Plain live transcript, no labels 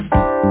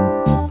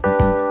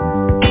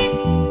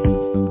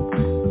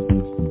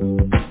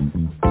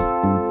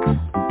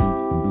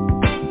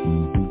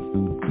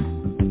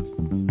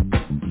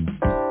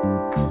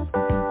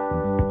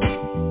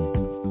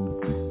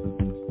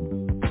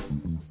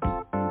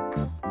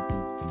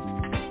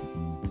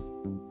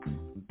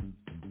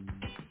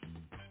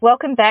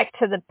Welcome back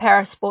to the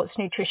Para Sports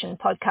Nutrition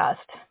Podcast.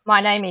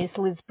 My name is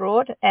Liz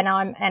Broad and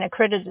I'm an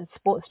accredited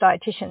sports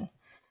dietitian.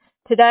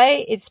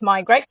 Today it's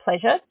my great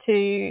pleasure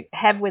to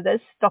have with us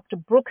Dr.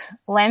 Brooke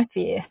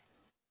Lamphere.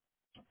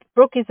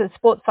 Brooke is a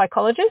sports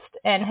psychologist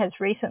and has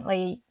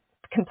recently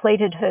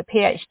completed her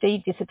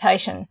PhD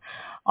dissertation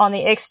on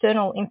the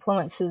external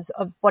influences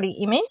of body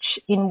image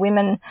in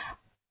women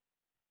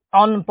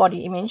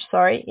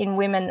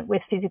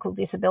with physical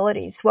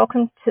disabilities.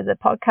 Welcome to the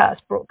podcast,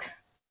 Brooke.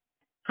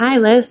 Hi,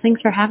 Liz.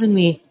 Thanks for having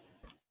me.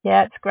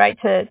 Yeah, it's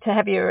great to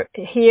have you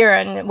here,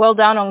 and well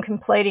done on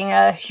completing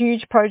a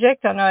huge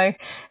project. I know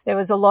there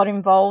was a lot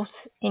involved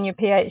in your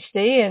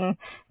PhD and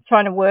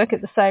trying to work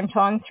at the same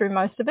time through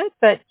most of it.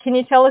 But can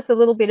you tell us a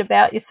little bit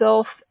about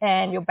yourself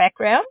and your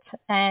background,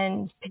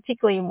 and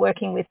particularly in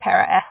working with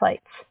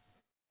para-athletes?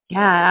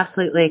 Yeah,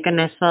 absolutely.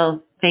 Goodness.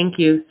 Well, thank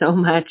you so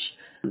much.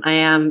 I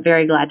am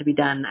very glad to be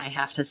done. I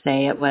have to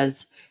say it was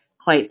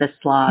quite the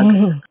slog.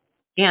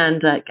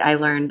 And I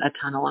learned a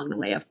ton along the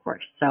way, of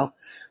course. So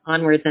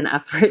onwards and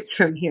upwards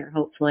from here,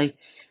 hopefully.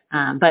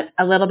 But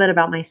a little bit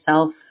about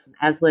myself.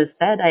 As Liz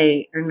said,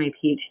 I earned my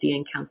PhD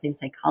in counseling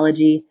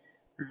psychology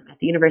at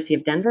the University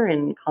of Denver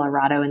in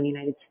Colorado in the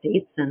United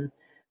States. And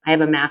I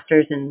have a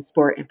master's in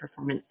sport and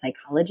performance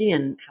psychology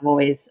and have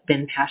always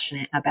been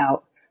passionate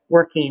about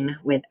working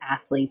with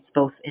athletes,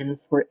 both in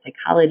sports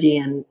psychology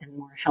and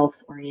more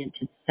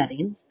health-oriented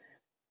settings.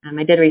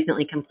 I did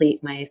recently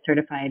complete my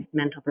certified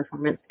mental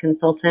performance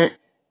consultant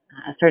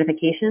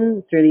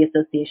certification through the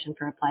Association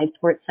for Applied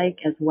Sports Psych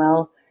as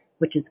well,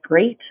 which is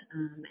great.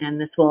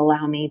 And this will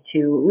allow me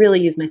to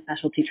really use my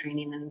specialty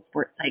training in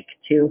sports psych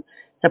to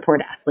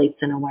support athletes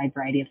in a wide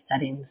variety of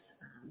settings.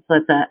 So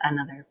it's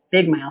another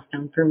big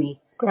milestone for me.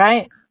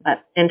 Great.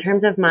 But in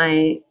terms of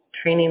my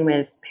training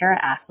with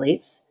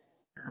para-athletes,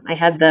 I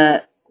had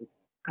the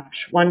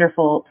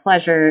wonderful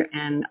pleasure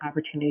and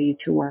opportunity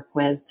to work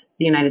with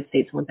the United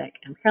States Olympic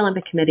and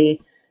Paralympic Committee,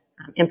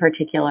 in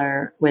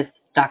particular with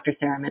Dr.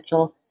 Sarah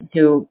Mitchell,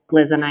 who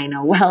Liz and I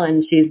know well,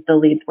 and she's the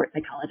lead sports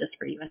psychologist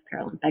for U.S.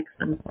 Paralympics.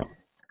 And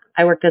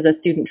I worked as a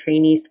student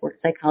trainee sports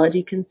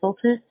psychology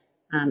consultant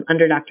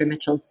under Dr.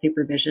 Mitchell's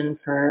supervision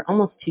for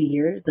almost 2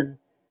 years and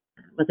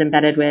was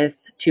embedded with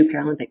 2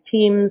 Paralympic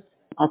teams,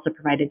 also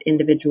provided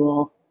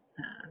individual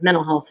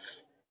mental health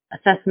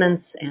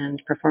assessments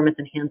and performance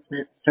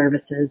enhancement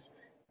services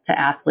to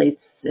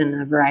athletes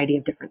in a variety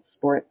of different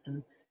sports.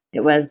 And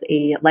it was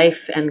a life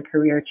and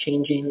career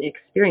changing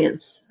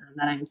experience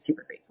that I'm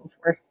super grateful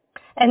for.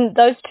 And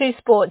those 2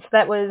 sports,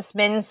 that was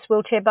men's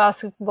wheelchair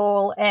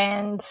basketball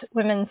and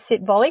women's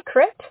sit volley,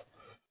 correct?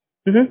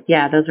 Mm-hmm.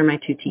 Yeah, those are my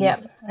 2 teams. Yeah,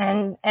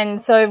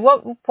 and so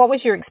what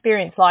was your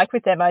experience like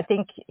with them? I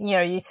think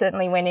you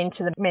certainly went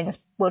into the men's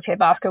wheelchair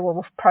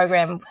basketball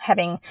program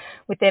having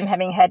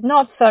had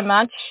not so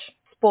much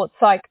sports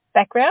psych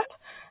background.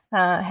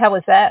 How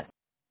was that?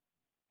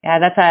 Yeah,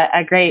 that's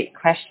a great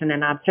question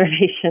and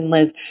observation,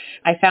 Liz.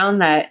 I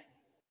found that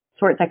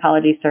sports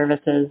psychology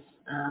services,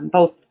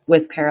 both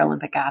with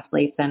Paralympic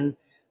athletes and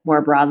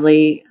more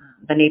broadly,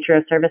 the nature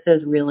of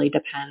services really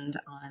depend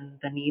on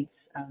the needs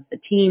of the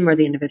team or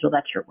the individual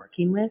that you're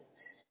working with.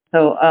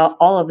 So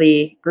all of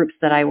the groups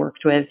that I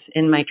worked with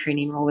in my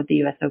training role with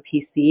the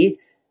USOPC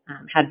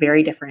had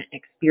very different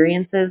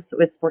experiences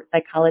with sports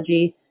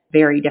psychology,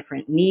 very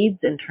different needs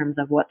in terms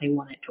of what they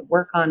wanted to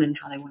work on and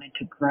how they wanted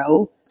to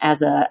grow as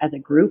a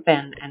group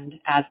and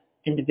as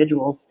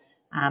individuals.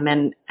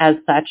 And as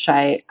such,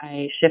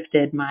 I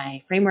shifted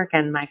my framework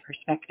and my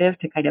perspective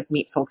to kind of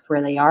meet folks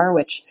where they are,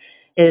 which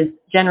is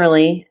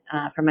generally,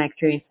 from my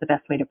experience, the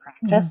best way to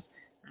practice.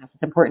 Mm-hmm.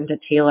 It's important to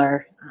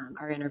tailor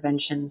our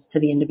interventions to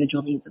the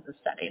individual needs of the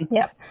setting.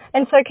 Yeah.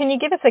 And so can you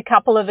give us a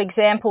couple of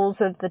examples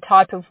of the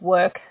type of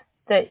work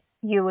that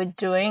you were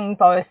doing,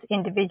 both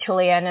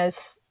individually and as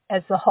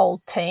the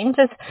whole team?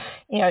 Just,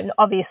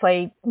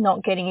 obviously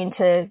not getting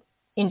into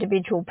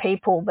individual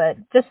people, but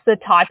just the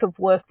type of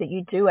work that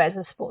you do as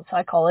a sports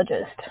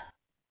psychologist.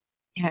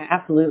 Yeah,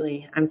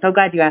 absolutely. I'm so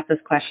glad you asked this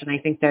question. I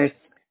think there's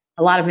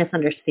a lot of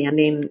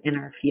misunderstanding in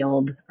our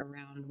field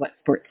around what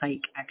sports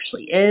psych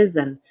actually is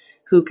and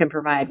who can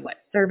provide what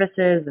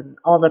services, and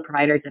all the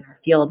providers in our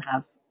field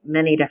have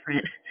many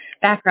different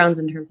backgrounds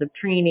in terms of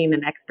training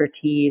and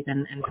expertise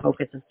and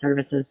focus of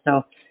services.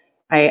 So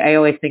I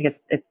always think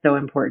it's so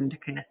important to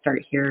kind of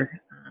start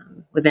here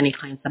with any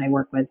clients that I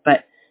work with.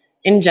 But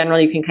in general,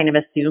 you can kind of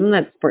assume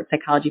that sports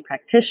psychology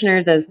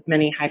practitioners, as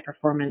many high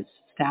performance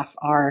staff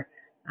are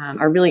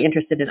really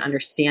interested in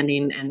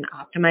understanding and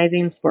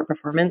optimizing sport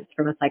performance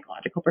from a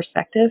psychological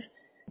perspective.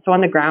 So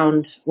on the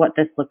ground, what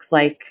this looks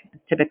like is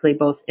typically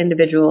both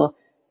individual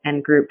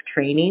and group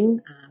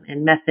training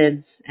and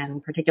methods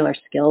and particular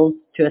skills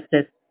to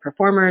assist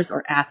performers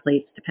or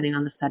athletes, depending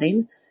on the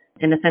setting,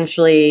 and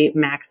essentially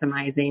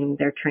maximizing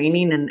their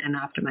training and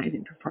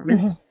optimizing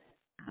performance.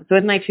 Mm-hmm. So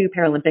with my 2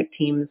 Paralympic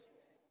teams,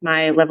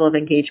 my level of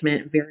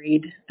engagement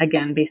varied,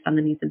 again, based on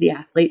the needs of the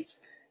athletes.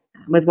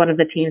 With one of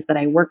the teams that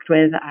I worked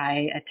with,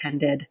 I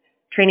attended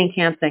training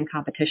camps and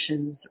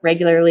competitions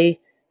regularly,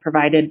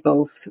 provided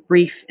both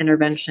brief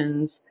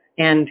interventions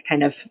and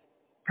kind of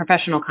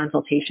professional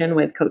consultation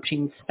with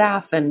coaching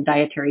staff and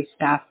dietary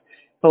staff,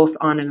 both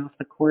on and off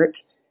the court.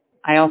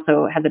 I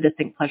also had the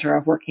distinct pleasure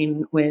of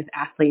working with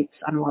athletes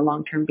on a more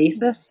long-term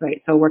basis,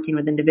 right? So working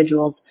with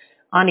individuals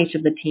on each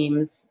of the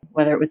teams,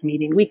 whether it was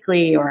meeting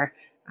weekly or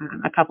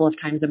a couple of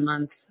times a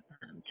month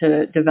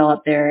to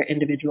develop their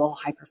individual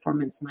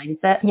high-performance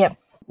mindset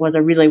was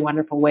a really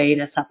wonderful way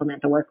to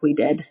supplement the work we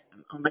did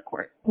on the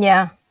court.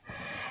 Yeah.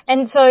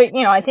 And so,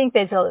 I think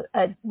there's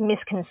a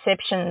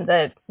misconception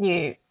that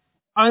you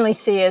only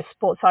see a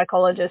sports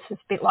psychologist.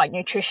 It's a bit like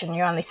nutrition.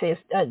 You only see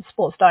a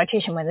sports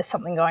dietitian when there's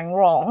something going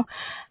wrong.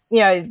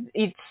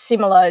 It's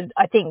similar.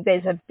 I think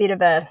there's a bit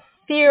of a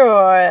fear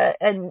or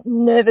a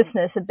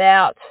nervousness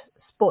about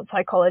sports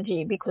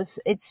psychology because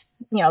it's,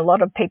 a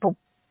lot of people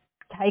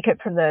take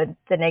it from the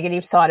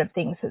negative side of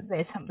things, that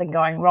there's something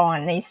going wrong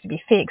and needs to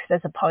be fixed,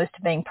 as opposed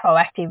to being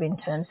proactive in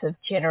terms of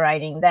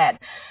generating that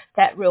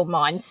real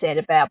mindset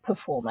about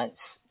performance.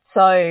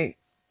 So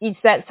is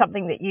that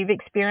something that you've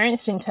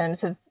experienced in terms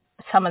of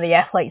some of the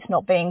athletes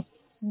not being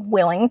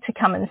willing to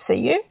come and see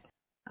you?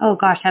 Oh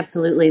gosh,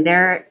 absolutely.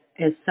 There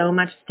is so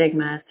much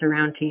stigma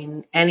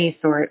surrounding any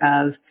sort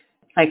of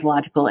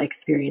psychological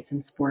experience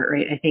in sport,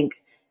 right? I think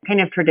kind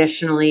of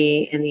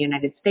traditionally in the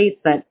United States,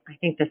 but I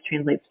think this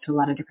translates to a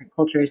lot of different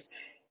cultures,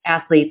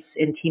 athletes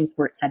in team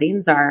sport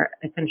settings are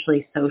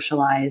essentially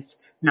socialized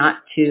not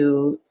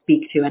to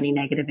speak to any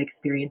negative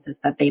experiences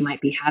that they might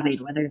be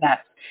having, whether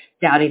that's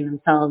doubting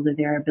themselves or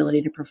their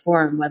ability to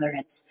perform, whether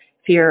it's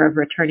fear of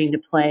returning to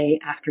play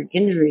after an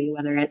injury,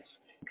 whether it's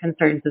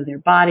concerns of their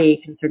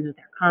body, concerns of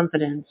their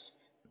confidence,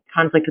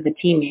 conflict with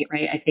a teammate,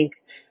 right? I think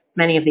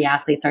many of the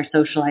athletes are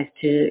socialized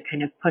to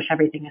kind of push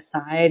everything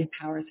aside,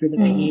 power through the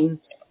pain,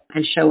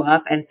 and show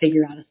up and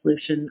figure out a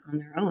solution on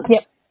their own,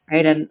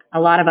 right? And a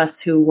lot of us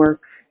who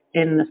work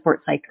in the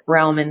sports psych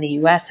realm in the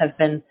U.S. have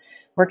been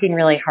working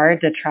really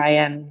hard to try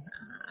and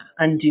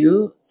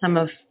undo some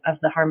of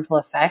the harmful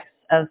effects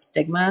of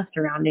stigma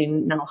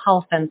surrounding mental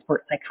health and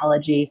sports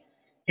psychology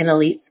in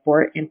elite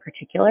sport in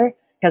particular.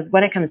 Because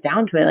when it comes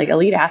down to it, like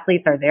elite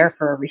athletes are there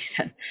for a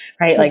reason,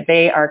 right? Like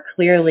they are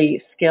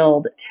clearly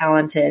skilled,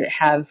 talented,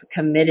 have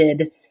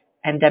committed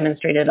and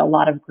demonstrated a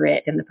lot of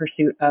grit in the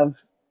pursuit of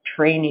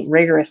training,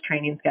 rigorous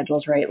training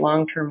schedules, right?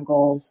 Long-term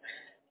goals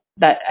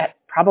that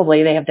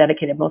probably they have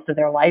dedicated most of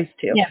their lives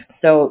to.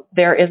 So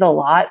there is a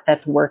lot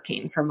that's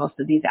working for most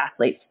of these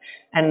athletes.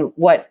 And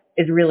what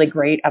is really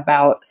great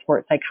about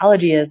sports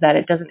psychology is that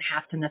it doesn't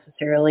have to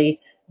necessarily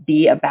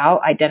be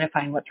about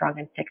identifying what's wrong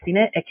and fixing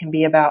it. It can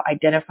be about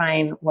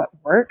identifying what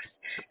works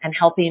and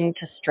helping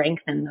to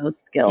strengthen those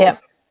skills.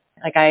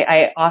 Like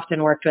I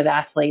often worked with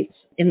athletes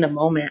in the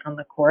moment on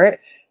the court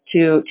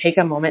to take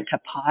a moment to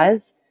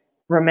pause,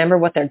 remember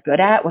what they're good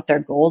at, what their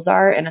goals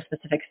are in a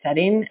specific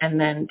setting, and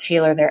then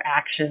tailor their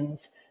actions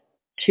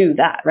to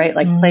that, right?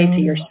 Like play to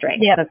your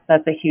strengths.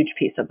 That's a huge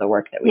piece of the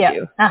work that we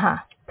do.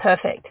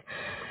 Perfect.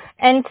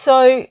 And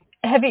so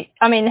have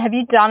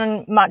you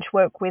done much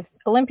work with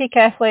Olympic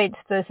athletes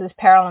versus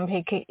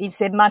Paralympic? Do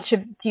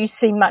you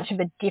see much of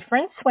a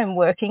difference when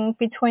working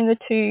between the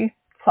two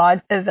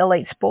sides of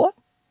elite sport?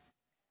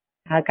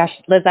 Gosh,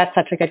 Liz, that's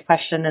such a good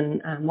question.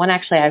 And one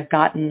actually I've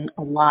gotten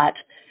a lot.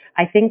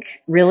 I think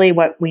really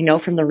what we know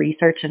from the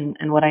research and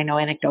what I know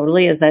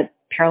anecdotally is that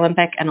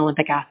Paralympic and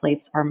Olympic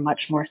athletes are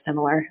much more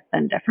similar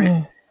than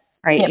different,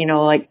 right?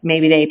 Like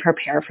maybe they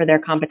prepare for their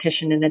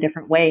competition in a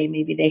different way.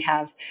 Maybe they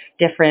have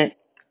different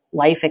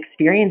life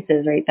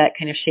experiences, right, that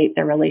kind of shape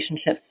their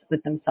relationships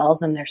with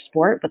themselves and their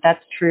sport. But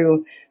that's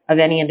true of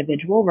any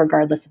individual,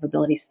 regardless of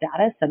ability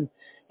status. And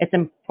it's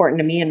important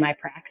to me in my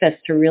practice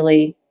to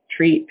really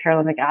treat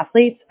Paralympic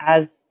athletes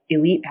as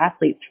elite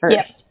athletes first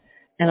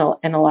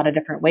in a lot of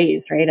different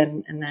ways, right?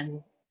 And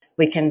then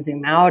we can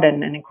zoom out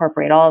and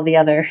incorporate all the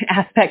other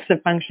aspects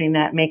of functioning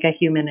that make a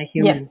human a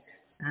human.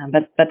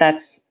 But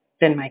that's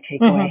been my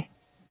takeaway.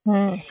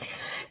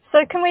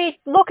 So can we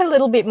look a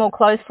little bit more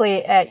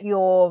closely at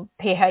your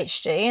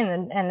PhD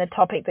and the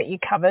topic that you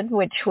covered,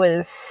 which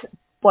was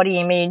body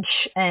image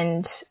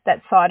and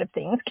that side of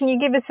things? Can you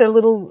give us a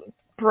little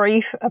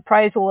brief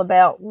appraisal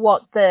about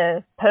what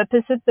the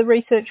purpose of the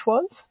research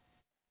was?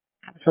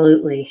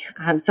 Absolutely.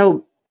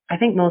 So I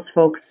think most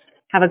folks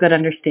have a good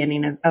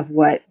understanding of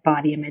what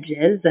body image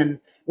is. And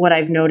what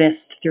I've noticed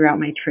throughout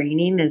my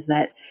training is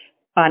that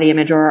body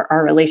image, or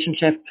our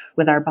relationship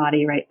with our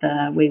body, right,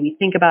 the way we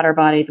think about our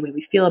body, the way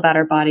we feel about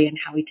our body, and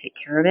how we take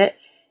care of it,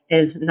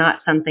 is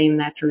not something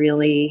that's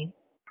really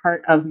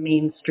part of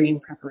mainstream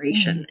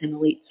preparation in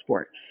elite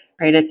sport,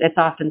 right? It's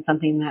often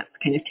something that's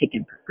kind of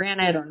taken for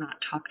granted or not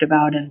talked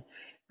about. And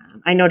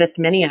I noticed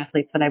many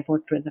athletes that I've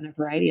worked with in a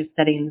variety of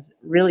settings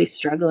really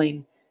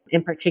struggling,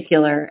 in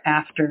particular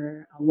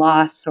after a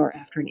loss or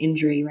after an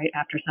injury, right,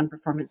 after some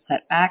performance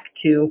setback,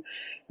 to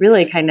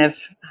really kind of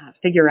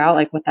figure out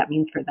like what that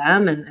means for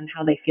them and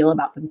how they feel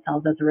about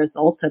themselves as a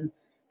result. And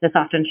this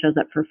often shows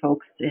up for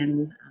folks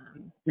in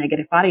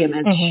negative body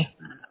image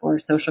or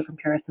social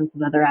comparisons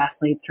with other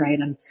athletes, right?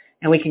 And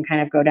we can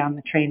kind of go down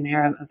the train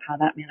there of how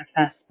that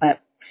manifests. But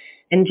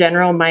in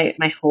general,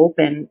 my hope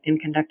in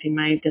conducting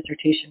my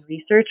dissertation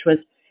research was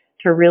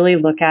to really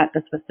look at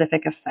the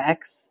specific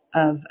effects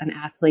of an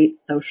athlete's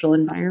social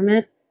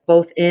environment,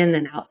 both in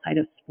and outside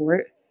of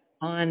sport,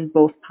 on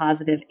both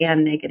positive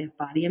and negative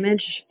body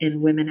image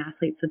in women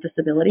athletes with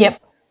disabilities.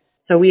 Yep.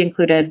 So we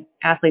included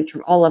athletes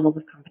from all levels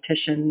of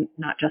competition,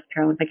 not just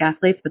Paralympic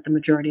athletes, but the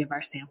majority of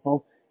our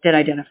sample did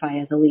identify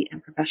as elite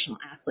and professional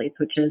athletes,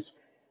 which is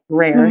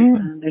rare.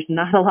 There's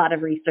not a lot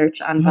of research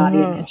on body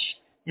image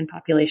in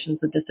populations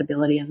with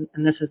disability, and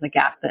this is a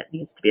gap that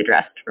needs to be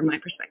addressed from my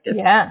perspective.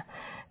 Yeah.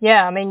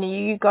 I mean,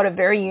 you got a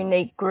very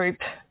unique group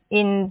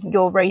in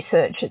your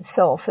research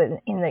itself,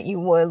 in that you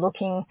were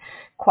looking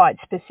quite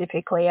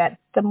specifically at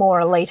the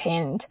more elite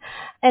end.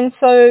 And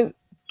so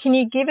can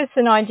you give us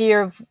an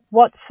idea of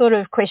what sort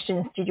of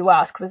questions did you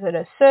ask? Was it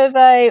a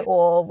survey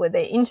or were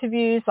there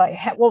interviews? Like,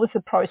 what was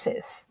the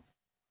process?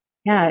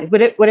 Yeah,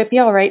 would it be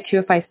all right too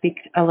if I speak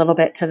a little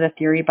bit to the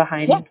theory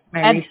behind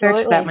my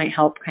research? That might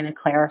help kind of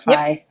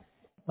clarify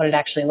what it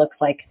actually looks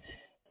like.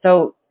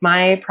 So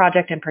my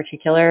project in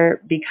particular,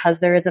 because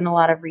there isn't a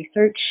lot of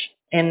research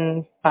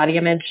in body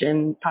image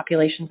in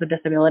populations with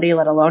disability,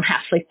 let alone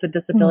athletes with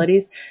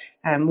disabilities,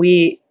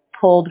 we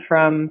pulled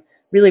from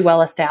really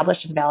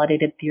well-established and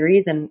validated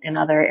theories in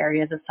other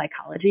areas of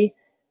psychology.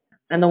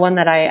 And the one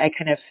that I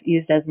kind of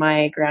used as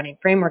my grounding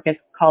framework is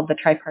called the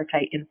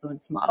tripartite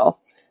influence model.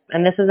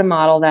 And this is a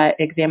model that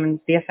examines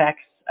the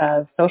effects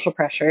of social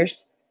pressures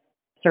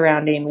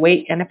surrounding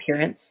weight and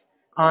appearance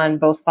on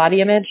both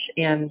body image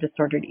and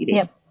disordered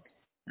eating.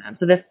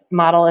 So this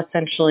model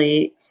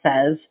essentially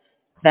says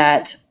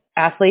that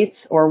athletes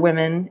or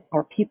women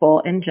or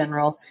people in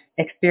general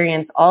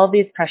experience all of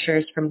these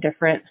pressures from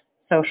different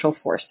social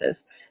forces.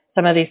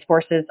 Some of these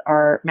forces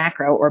are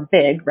macro or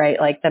big, right?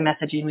 Like the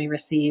messaging we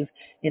receive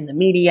in the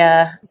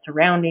media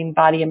surrounding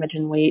body image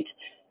and weight.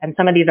 And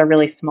some of these are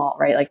really small,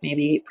 right? Like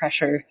maybe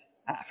pressure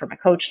from a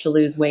coach to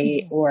lose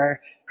weight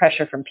or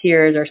pressure from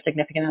peers or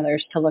significant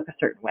others to look a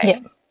certain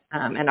way.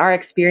 And our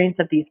experience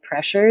of these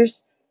pressures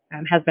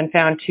has been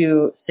found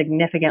to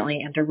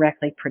significantly and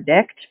directly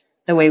predict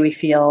the way we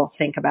feel,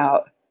 think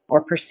about,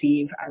 or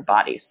perceive our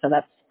bodies. So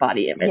that's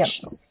body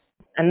image.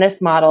 And this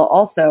model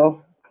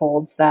also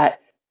holds that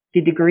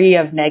the degree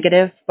of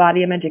negative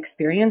body image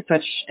experience,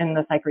 which in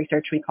the psych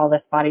research we call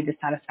this body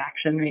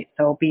dissatisfaction, right?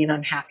 So being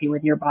unhappy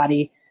with your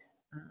body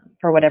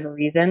for whatever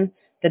reason,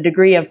 the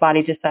degree of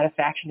body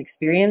dissatisfaction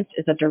experience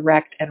is a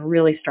direct and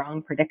really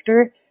strong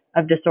predictor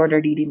of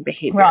disordered eating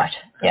behaviors.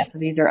 Right. So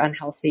these are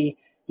unhealthy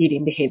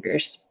eating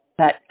behaviors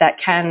that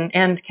can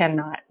and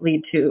cannot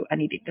lead to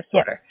an eating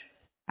disorder.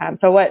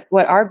 So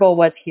what our goal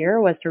was here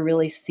was to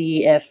really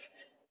see if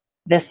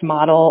this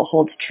model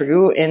holds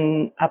true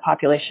in a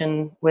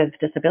population with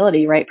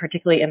disability, right?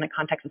 Particularly in the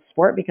context of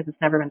sport, because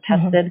it's never been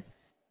tested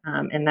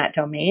in that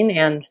domain.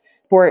 And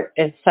sport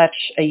is such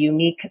a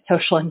unique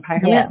social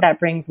environment that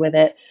brings with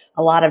it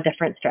a lot of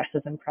different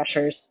stresses and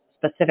pressures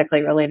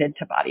specifically related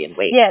to body and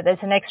weight. Yeah, there's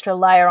an extra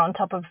layer on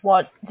top of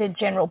what the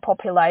general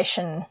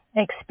population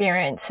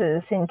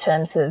experiences in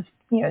terms of,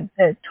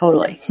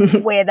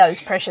 where those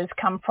pressures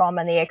come from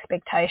and the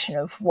expectation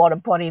of what a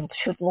body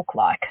should look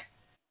like.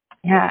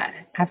 Yeah,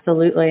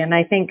 absolutely. And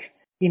I think,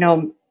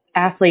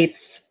 athletes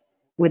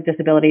with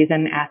disabilities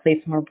and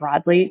athletes more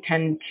broadly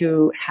tend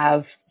to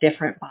have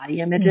different body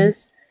images,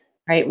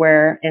 right?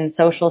 Where in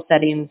social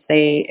settings,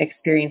 they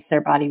experience their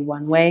body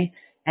one way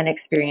and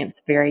experience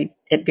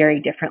it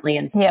very differently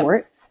in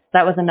sport.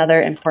 That was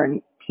another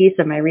important piece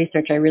of my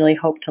research. I really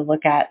hope to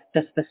look at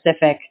the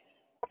specific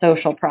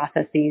social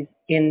processes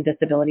in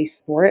disability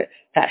sport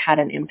that had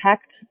an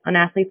impact on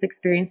athletes'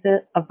 experiences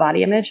of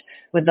body image,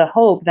 with the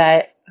hope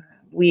that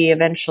we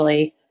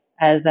eventually,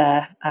 as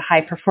a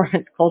high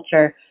performance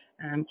culture,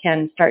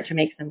 can start to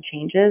make some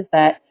changes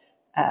that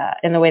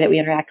in the way that we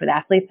interact with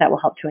athletes that will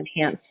help to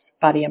enhance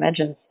body image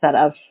instead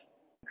of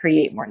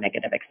create more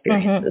negative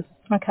experiences.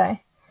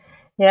 Okay.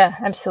 Yeah,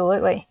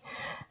 absolutely.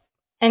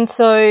 And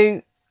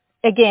so,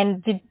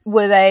 again,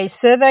 were they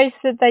surveys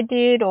that they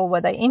did, or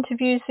were they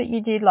interviews that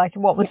you did? Like,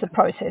 what was the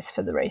process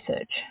for the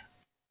research?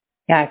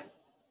 Yeah,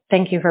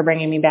 thank you for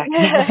bringing me back.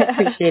 I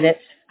appreciate it.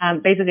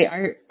 Basically,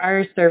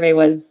 our survey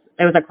was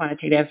a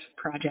quantitative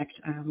project.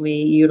 We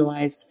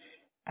utilized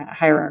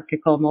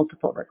hierarchical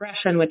multiple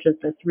regression, which is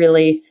this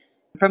really,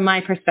 from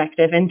my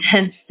perspective,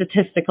 intense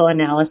statistical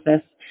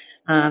analysis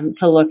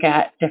to look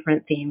at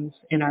different themes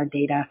in our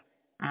data.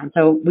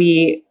 So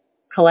we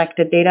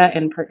collected data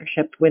in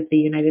partnership with the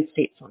United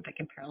States Olympic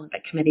and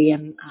Paralympic Committee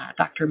and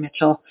Dr.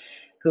 Mitchell,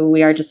 who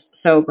we are just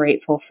so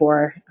grateful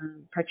for,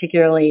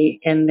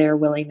 particularly in their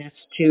willingness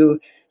to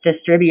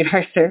distribute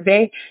our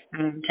survey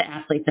to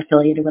athletes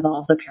affiliated with all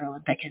of the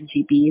Paralympic and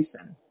GBs.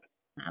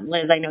 And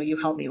Liz, I know you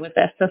helped me with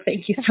this, so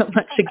thank you so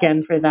much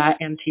again for that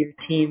and to your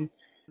team.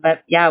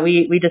 But yeah,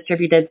 we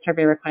distributed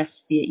survey requests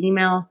via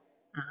email,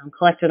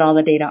 collected all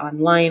the data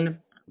online.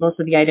 Most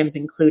of the items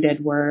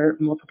included were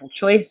multiple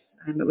choice,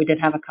 but we did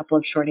have a couple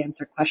of short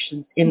answer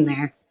questions in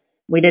there.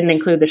 We didn't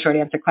include the short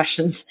answer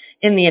questions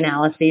in the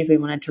analyses. We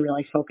wanted to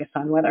really focus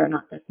on whether or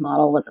not this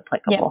model was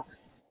applicable.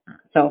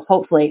 So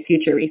hopefully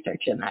future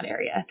research in that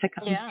area to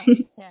come. Yeah.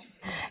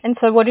 And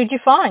so what did you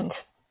find?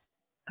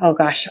 Oh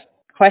gosh,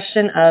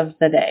 question of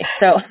the day.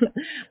 So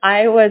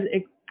I was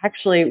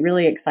actually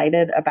really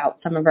excited about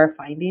some of our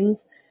findings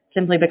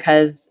simply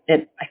because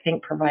it, I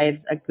think, provides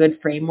a good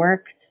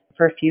framework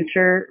for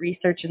future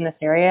research in this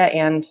area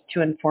and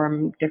to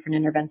inform different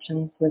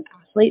interventions with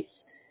athletes.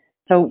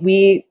 So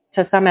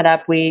to sum it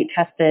up, we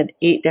tested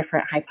 8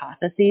 different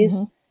hypotheses,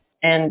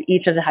 and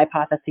each of the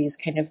hypotheses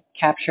kind of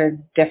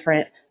captured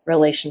different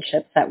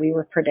relationships that we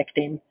were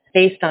predicting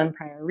based on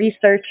prior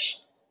research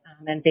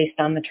and based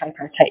on the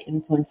tripartite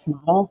influence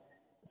model.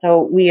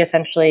 So we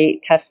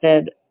essentially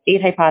tested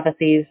 8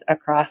 hypotheses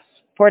across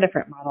 4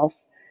 different models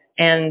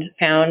and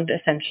found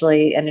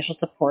essentially initial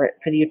support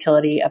for the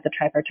utility of the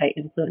tripartite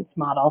influence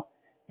model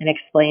in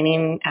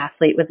explaining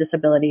athlete with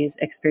disabilities'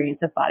 experience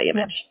of body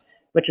image,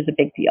 which is a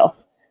big deal.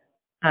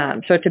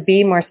 So to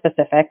be more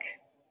specific,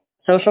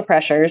 social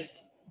pressures,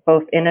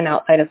 both in and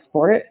outside of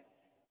sport,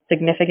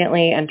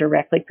 significantly and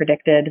directly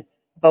predicted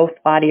both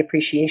body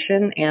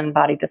appreciation and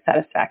body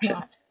dissatisfaction.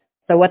 Right.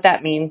 So what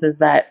that means is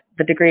that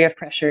the degree of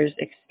pressures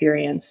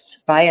experienced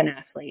by an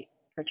athlete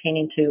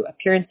pertaining to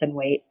appearance and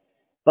weight,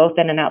 both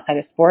in and outside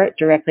of sport,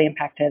 directly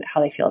impacted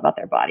how they feel about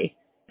their body.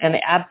 And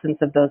the absence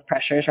of those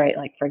pressures, right,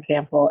 like for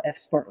example, if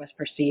sport was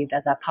perceived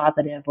as a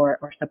positive or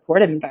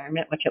supportive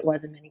environment, which it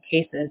was in many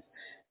cases,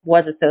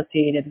 was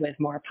associated with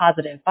more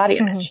positive body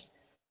image.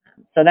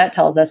 So that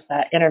tells us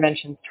that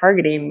interventions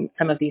targeting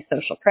some of these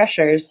social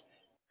pressures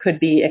could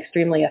be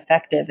extremely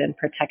effective in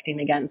protecting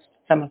against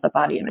some of the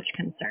body image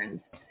concerns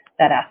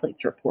that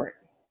athletes report.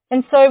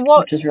 And so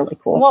which is really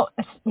cool.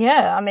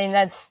 Yeah, I mean,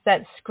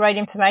 that's great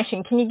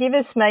information. Can you give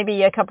us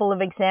maybe a couple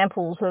of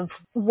examples of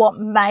what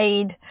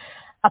made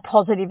a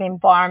positive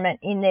environment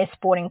in their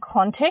sporting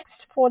context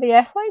for the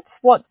athletes?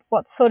 What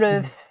sort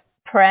of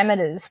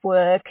parameters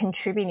were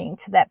contributing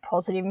to that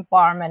positive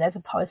environment as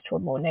opposed to a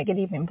more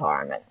negative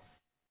environment?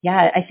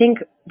 Yeah, I think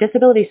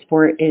disability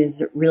sport is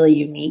really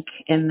unique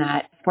in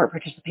that sport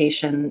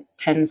participation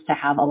tends to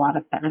have a lot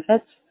of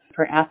benefits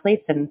for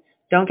athletes. And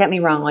don't get me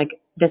wrong, like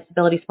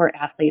disability sport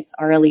athletes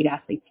are elite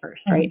athletes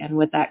first, right? And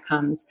with that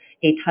comes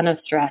a ton of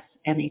stress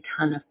and a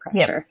ton of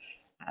pressure.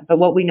 But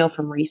what we know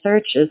from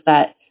research is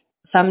that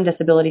some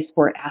disability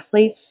sport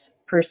athletes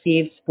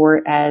perceive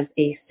sport as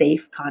a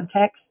safe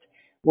context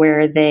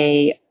where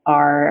they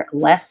are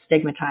less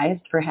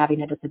stigmatized for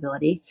having a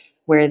disability,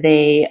 where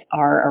they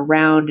are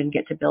around and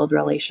get to build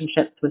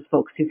relationships with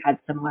folks who've had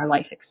similar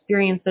life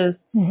experiences,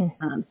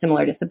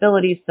 similar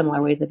disabilities,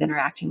 similar ways of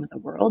interacting with the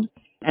world,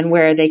 and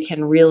where they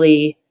can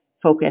really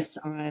focus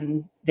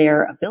on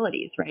their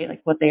abilities, right?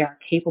 Like what they are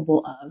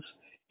capable of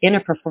in a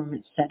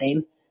performance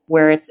setting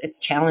where it's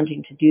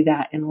challenging to do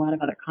that in a lot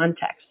of other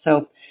contexts.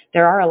 So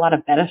there are a lot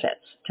of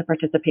benefits to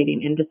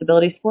participating in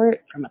disability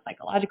sport from a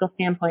psychological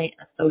standpoint,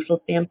 a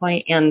social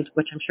standpoint, and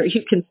which I'm sure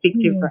you can speak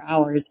to for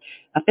hours,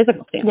 a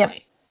physical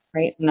standpoint,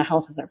 right? And the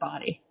health of their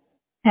body.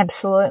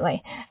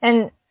 Absolutely.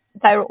 And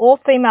they were all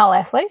female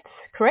athletes,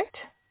 correct?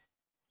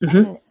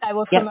 And they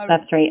were from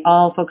that's right.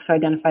 All folks who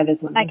identified as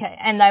women. Okay,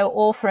 and they were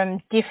all from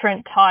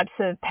different types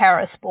of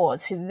para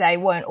sports. They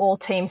weren't all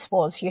team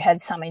sports. You had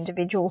some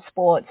individual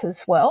sports as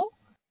well.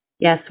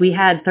 Yes, we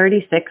had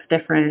 36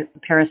 different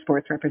para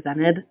sports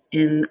represented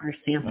in our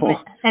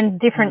sample. And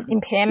different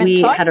impairment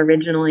we types? Had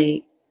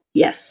originally,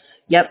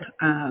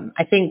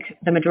 I think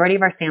the majority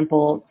of our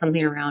sample,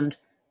 something around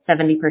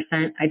 70%,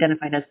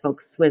 identified as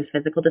folks with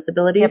physical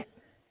disabilities.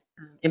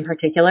 In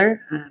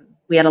particular,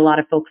 we had a lot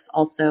of folks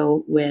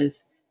also with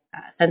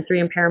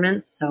sensory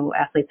impairments, so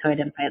athletes who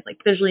identified like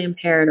visually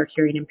impaired or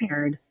hearing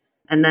impaired,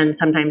 and then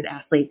sometimes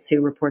athletes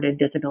who reported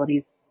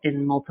disabilities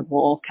in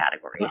multiple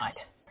categories. Right.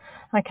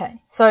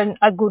 Okay, so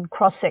a good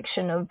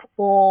cross-section of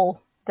all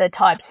the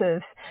types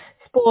of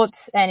sports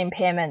and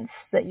impairments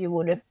that you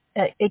would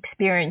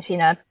experience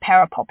in a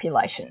para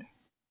population.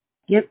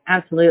 Yep,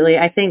 absolutely.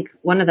 I think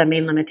one of the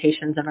main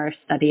limitations of our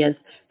study is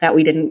that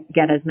we didn't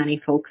get as many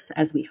folks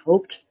as we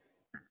hoped.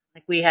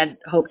 Like we had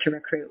hoped to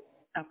recruit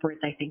upwards,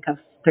 I think, of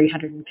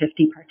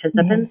 350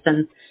 participants,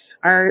 and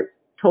our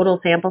total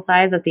sample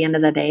size at the end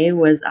of the day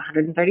was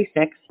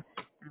 136,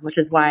 which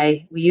is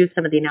why we used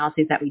some of the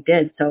analyses that we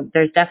did. So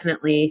there's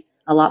definitely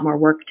a lot more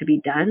work to be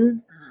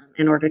done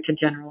in order to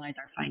generalize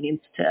our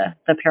findings to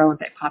the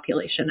Paralympic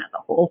population as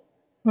a whole.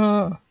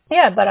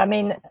 Yeah, but I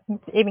mean,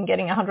 even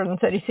getting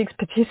 136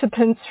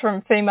 participants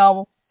from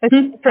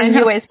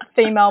US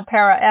female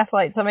para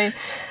athletes, I mean,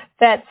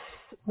 that's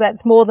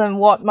more than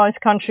what most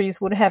countries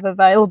would have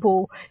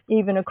available,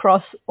 even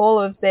across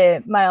all of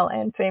their male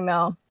and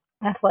female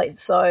athletes.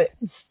 So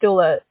it's still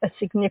a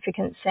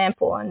significant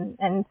sample,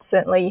 and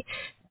certainly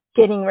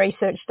getting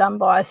research done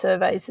by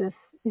surveys is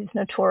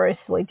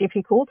notoriously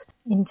difficult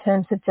in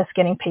terms of just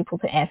getting people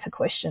to answer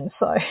questions.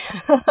 So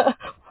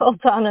well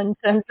done in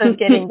terms of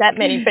getting that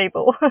many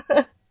people.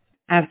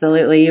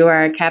 Absolutely. You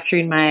are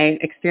capturing my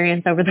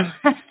experience over the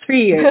last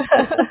 3 years.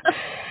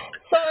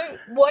 So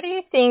what do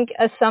you think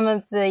are some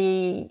of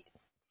the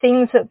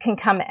things that can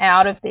come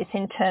out of this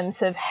in terms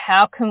of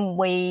how can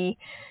we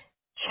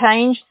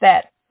change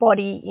that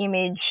body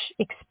image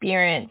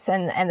experience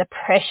and the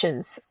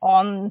pressures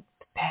on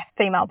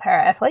female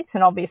para-athletes,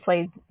 and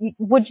obviously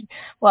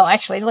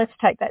let's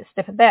take that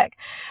step back.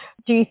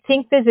 Do you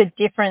think there's a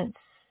difference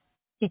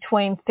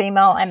between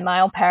female and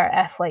male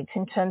para-athletes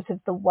in terms of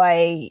the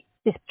way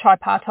this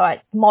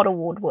tripartite model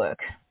would work?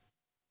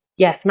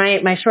 Yes,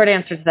 my short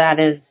answer to that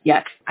is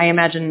yes. I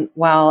imagine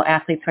while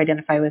athletes who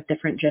identify with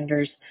different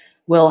genders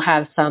will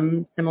have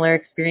some similar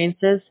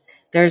experiences,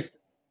 there's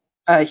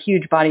a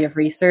huge body of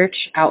research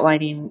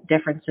outlining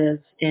differences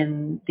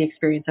in the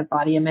experience of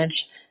body image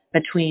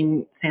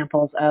between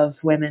samples of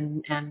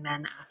women and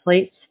men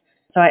athletes.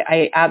 So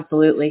I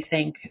absolutely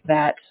think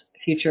that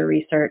future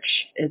research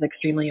is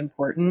extremely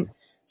important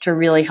to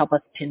really help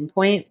us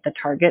pinpoint the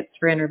targets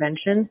for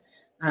intervention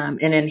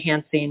in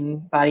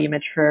enhancing body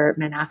image for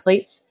men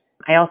athletes.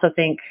 I also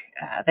think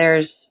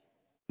there's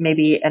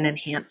maybe an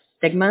enhanced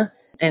stigma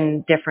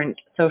in different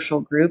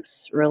social groups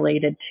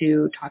related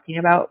to talking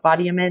about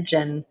body image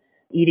and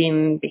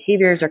eating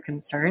behaviors or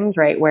concerns,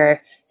 right,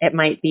 where it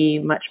might be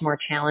much more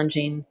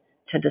challenging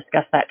to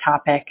discuss that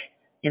topic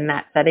in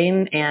that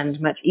setting and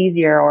much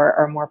easier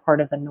or more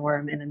part of the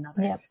norm in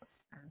another. Yep.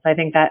 So I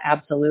think that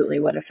absolutely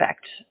would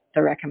affect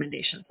the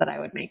recommendations that I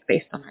would make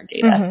based on our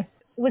data.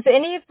 Mm-hmm. Was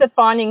any of the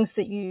findings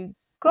that you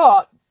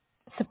got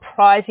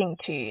surprising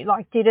to you?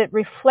 Like, did it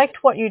reflect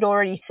what you'd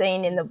already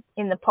seen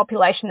in the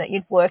population that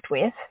you'd worked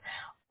with,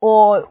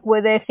 or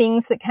were there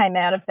things that came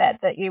out of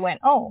that you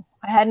went, oh,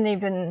 I hadn't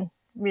even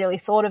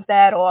really thought of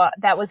that, or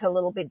that was a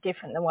little bit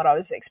different than what I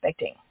was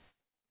expecting?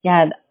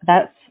 Yeah,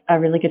 that's a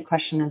really good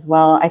question as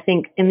well. I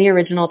think in the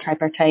original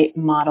tripartite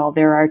model,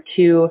 there are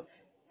two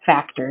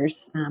factors.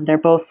 They're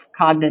both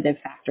cognitive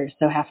factors,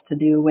 so have to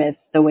do with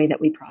the way that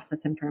we process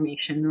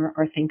information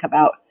or think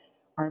about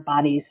our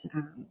bodies.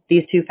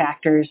 These two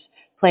factors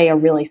play a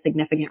really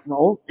significant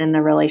role in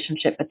the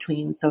relationship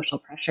between social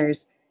pressures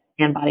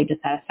and body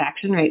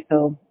dissatisfaction, right?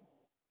 So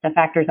the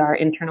factors are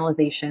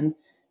internalization,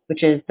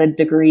 which is the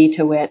degree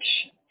to which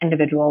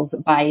individuals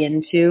buy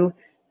into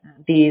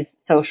these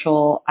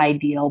social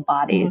ideal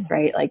bodies,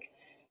 right? Like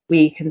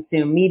we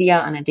consume media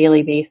on a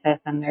daily basis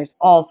and there's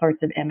all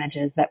sorts of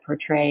images that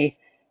portray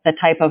the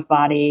type of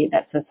body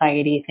that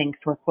society thinks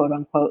we're quote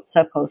unquote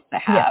supposed to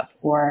have,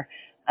 or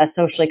a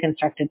socially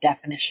constructed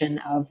definition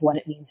of what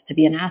it means to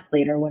be an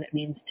athlete or what it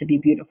means to be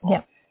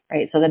beautiful,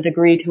 right? So the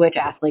degree to which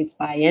athletes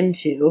buy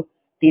into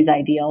these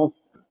ideals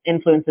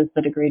influences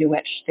the degree to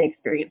which they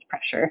experience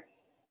pressure,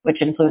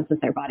 which influences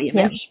their body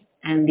image.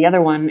 And the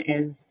other one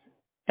is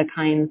the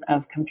kinds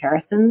of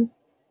comparisons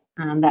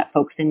that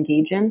folks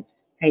engage in,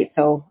 right?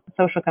 So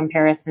social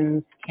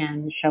comparisons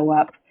can show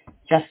up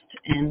just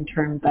in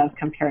terms of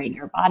comparing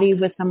your body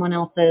with someone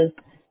else's,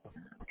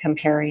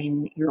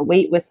 comparing your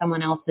weight with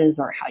someone else's,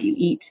 or how you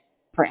eat.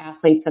 For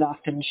athletes, it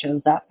often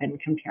shows up in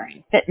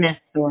comparing fitness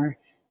or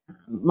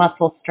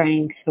muscle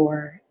strength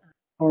or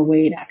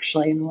weight,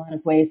 actually, in a lot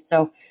of ways.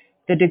 So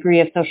the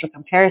degree of social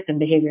comparison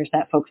behaviors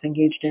that folks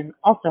engaged in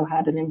also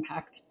had an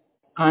impact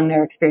on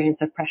their experience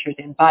of pressures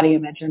and body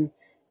image. And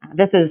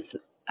this is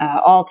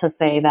all to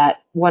say that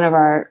one of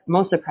our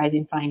most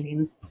surprising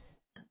findings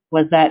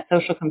was that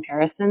social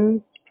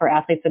comparisons for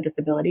athletes with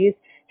disabilities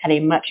had a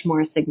much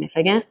more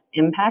significant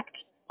impact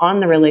on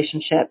the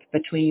relationship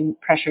between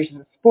pressures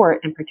in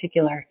sport in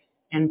particular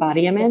and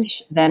body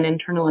image than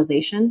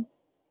internalization,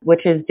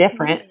 which is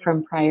different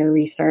from prior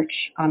research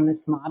on this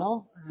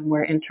model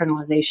where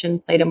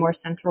internalization played a more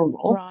central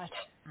role. Right.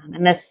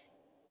 And this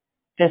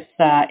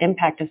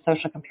impact of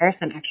social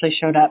comparison actually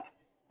showed up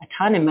a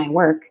ton in my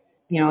work,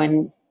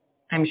 and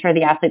I'm sure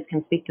the athletes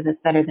can speak to this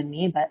better than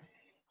me, but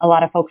a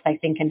lot of folks I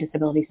think in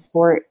disability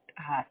sport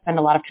spend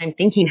a lot of time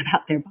thinking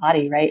about their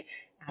body, right?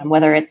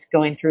 Whether it's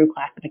going through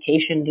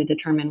classification to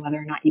determine whether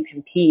or not you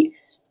compete,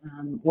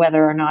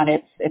 whether or not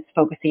it's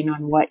focusing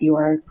on what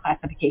your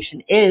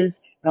classification is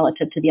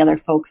relative to the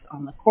other folks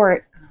on the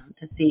court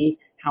to see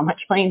how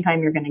much playing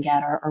time you're going to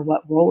get or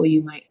what role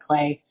you might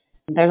play.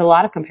 There's a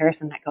lot of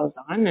comparison that goes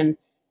on, and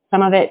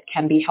some of it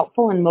can be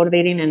helpful and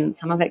motivating, and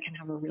some of it can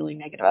have a really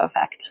negative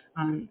effect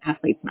on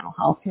athletes' mental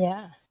health.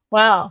 Yeah.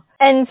 Wow.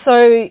 And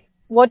so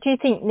what do you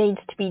think needs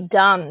to be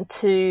done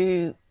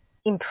to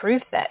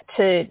improve that,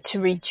 to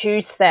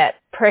reduce that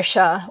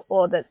pressure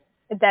or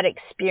that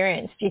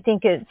experience? Do you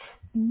think it's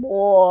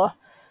more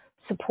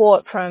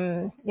support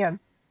from,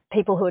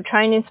 people who are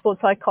trained in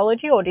sports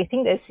psychology, or do you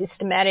think there's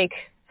systematic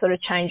sort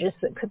of changes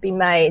that could be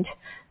made,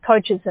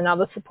 coaches and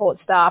other support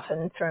staff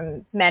and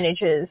from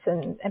managers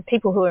and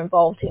people who are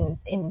involved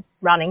in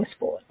running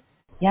sport?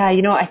 Yeah,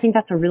 I think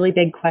that's a really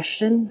big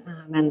question.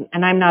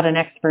 And I'm not an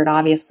expert,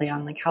 obviously,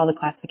 on how the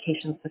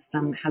classification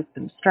system has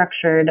been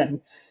structured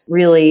and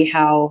really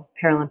how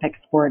Paralympic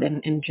sport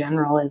in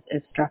general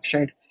is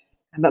structured.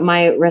 But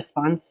my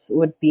response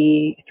would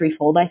be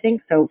threefold, I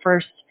think. So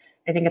first,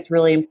 I think it's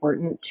really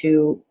important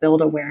to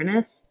build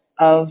awareness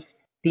of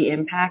the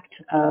impact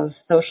of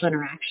social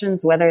interactions,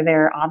 whether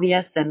they're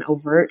obvious and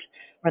overt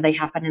or they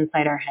happen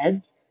inside our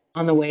heads,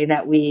 on the way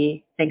that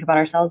we think about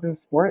ourselves in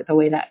sport, the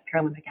way that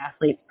Paralympic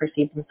athletes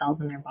perceive themselves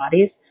and their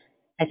bodies.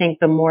 I think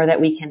the more that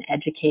we can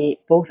educate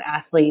both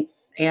athletes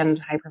and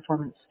high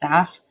performance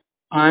staff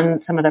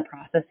on some of the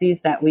processes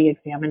that we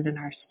examined in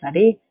our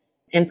study.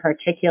 In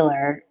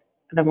particular,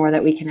 the more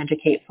that we can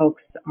educate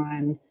folks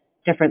on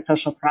different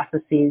social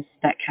processes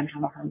that can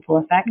have a harmful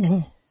effect,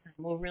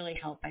 will really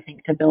help, I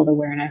think, to build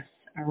awareness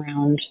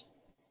around,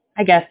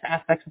 I guess,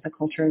 aspects of the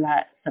culture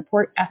that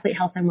support athlete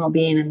health and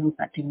well-being and those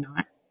that do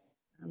not.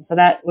 So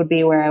that would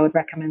be where I would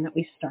recommend that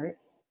we start.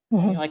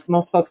 Like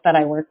most folks that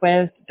I work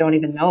with don't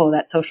even know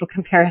that social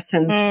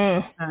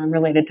comparisons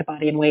related to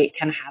body and weight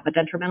can have a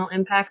detrimental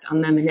impact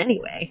on them in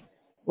any way,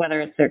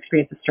 whether it's their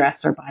experience of stress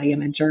or body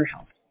image or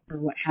health or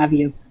what have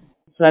you.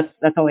 So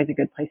that's always a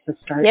good place to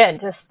start. Yeah,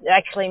 just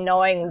actually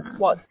knowing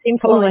what's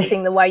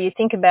influencing the way you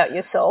think about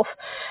yourself.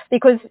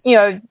 Because,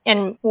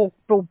 and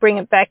we'll bring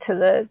it back to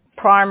the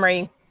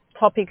primary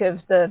topic of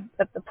the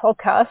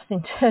podcast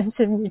in terms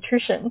of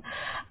nutrition,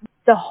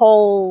 the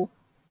whole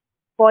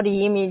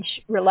body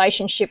image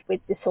relationship with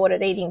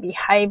disordered eating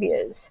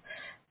behaviours.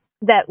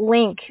 That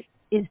link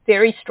is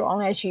very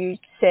strong, as you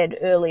said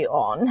early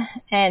on,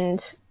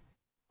 and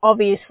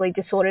obviously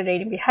disordered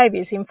eating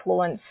behaviours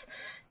influence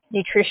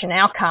nutrition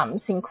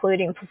outcomes,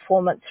 including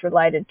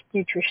performance-related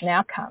nutrition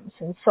outcomes.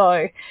 And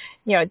so,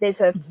 there's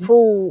a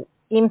full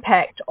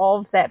impact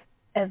of that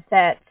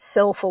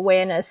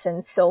self-awareness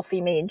and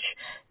self-image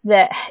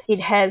that it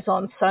has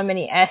on so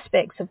many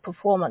aspects of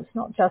performance,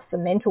 not just the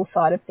mental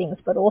side of things,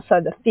 but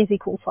also the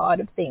physical side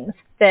of things,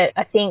 that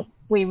I think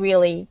we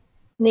really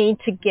need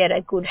to get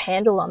a good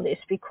handle on this,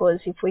 because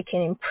if we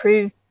can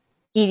improve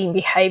eating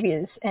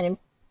behaviours and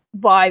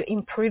by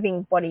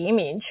improving body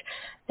image,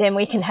 then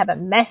we can have a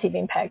massive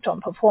impact on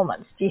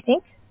performance. Do you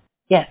think?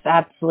 Yes,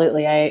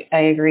 absolutely. I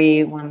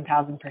agree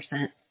 1,000%.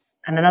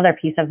 And another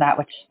piece of that,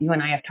 which you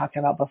and I have talked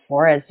about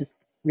before, is just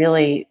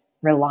really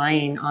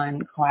relying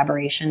on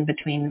collaboration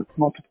between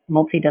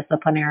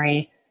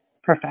multidisciplinary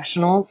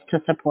professionals to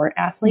support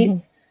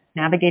athletes.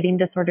 Navigating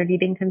disordered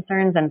eating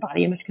concerns and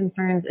body image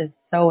concerns is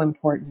so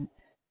important.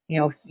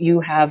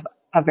 You have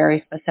a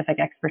very specific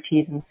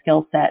expertise and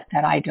skill set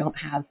that I don't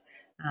have.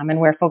 And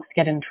where folks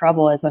get in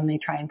trouble is when they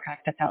try and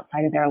practice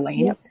outside of their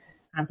lane.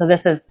 So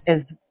this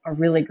is a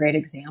really great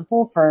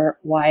example for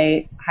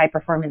why high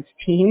performance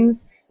teams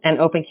and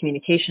open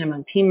communication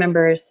among team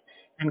members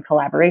and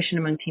collaboration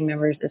among team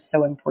members is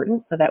so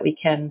important, so that we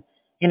can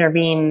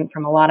intervene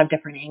from a lot of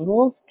different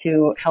angles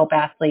to help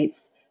athletes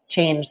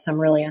change some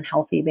really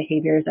unhealthy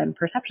behaviors and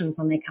perceptions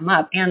when they come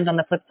up, and on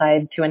the flip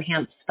side, to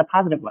enhance the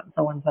positive ones,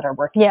 the ones that are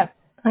working. Yeah.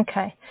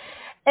 Okay.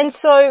 And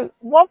so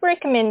what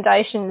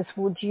recommendations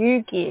would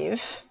you give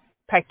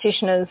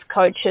practitioners,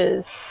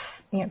 coaches,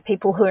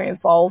 people who are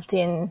involved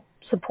in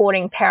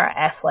supporting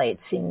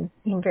para-athletes in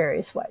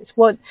various ways?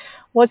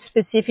 What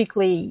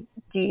specifically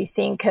do you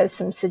think are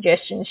some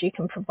suggestions you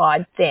can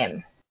provide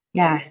them?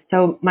 Yeah,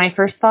 so my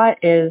first thought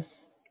is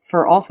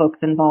for all folks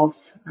involved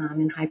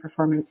in high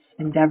performance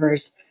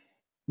endeavors,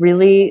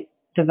 really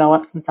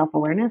develop some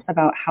self-awareness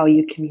about how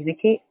you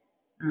communicate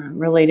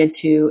related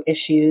to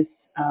issues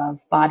of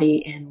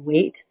body and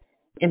weight,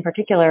 in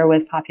particular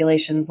with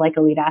populations like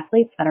elite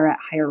athletes that are at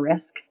higher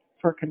risk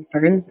for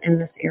concerns in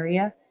this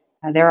area.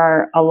 There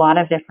are a lot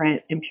of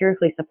different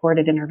empirically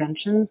supported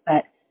interventions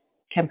that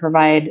can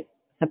provide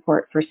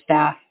support for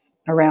staff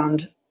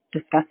around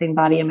discussing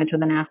body image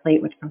with an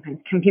athlete, which sometimes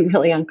can be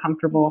really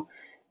uncomfortable.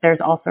 There's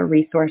also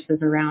resources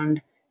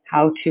around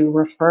how to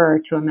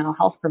refer to a mental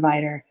health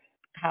provider,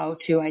 how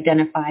to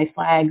identify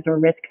flags or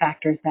risk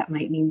factors that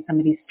might mean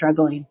somebody's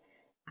struggling.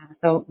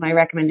 So my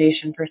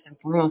recommendation first and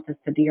foremost is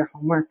to do your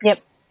homework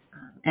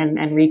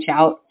and reach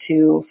out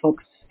to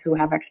folks who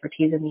have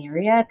expertise in the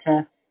area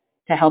to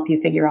help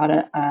you figure out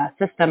a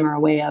system or a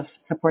way of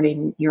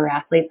supporting your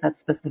athletes that's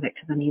specific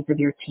to the needs of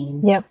your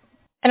team. Yep.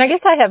 And I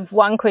guess I have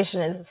one question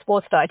as a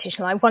sports dietitian.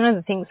 Like, one of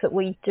the things that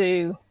we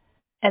do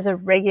as a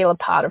regular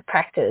part of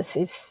practice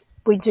is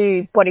we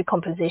do body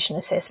composition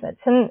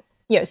assessments. And,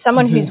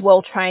 someone who's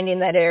well trained in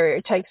that area,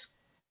 it takes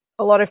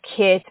a lot of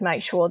care to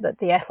make sure that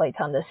the athletes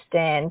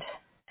understand,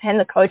 and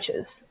the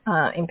coaches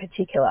in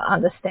particular,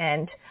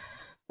 understand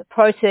the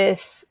process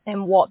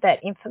and what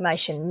that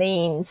information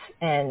means,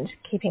 and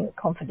keeping it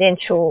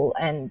confidential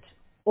and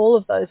all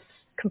of those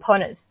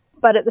components.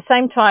 But at the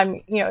same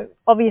time,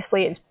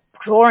 obviously it's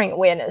drawing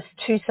awareness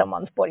to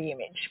someone's body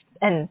image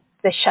and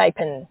the shape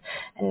and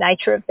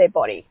nature of their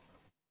body.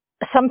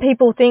 Some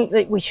people think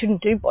that we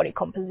shouldn't do body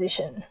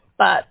composition,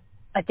 but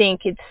I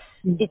think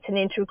it's an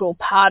integral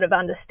part of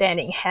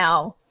understanding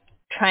how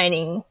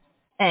training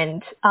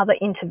and other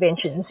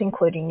interventions,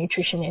 including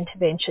nutrition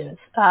interventions,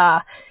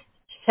 are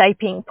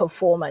shaping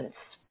performance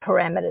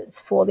parameters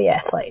for the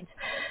athletes.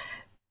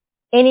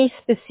 Any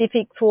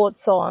specific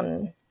thoughts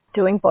on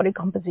doing body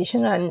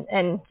composition?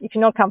 And if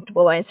you're not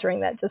comfortable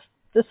answering that, just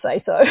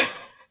say so.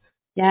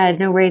 Yeah,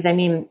 no worries. I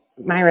mean,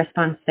 my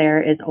response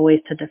there is always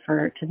to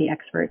defer to the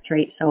experts,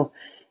 right? So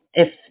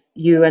if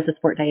you as a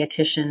sport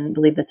dietitian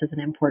believe this is an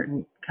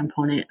important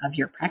component of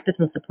your practice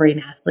in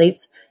supporting athletes,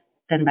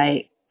 then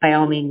by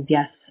all means,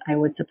 yes, I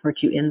would support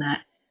you in that.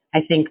 I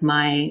think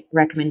my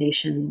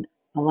recommendation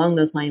along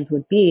those lines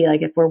would be,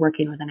 like, if we're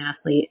working with an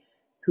athlete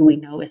who we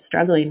know is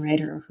struggling, right,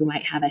 or who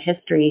might have a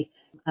history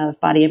of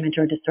body image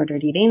or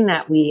disordered eating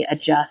that we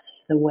adjust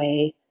the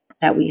way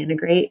that we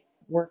integrate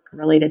work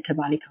related to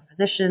body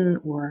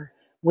composition or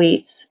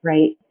weights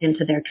right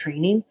into their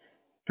training.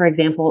 For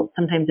example,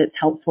 sometimes it's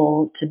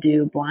helpful to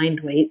do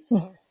blind weights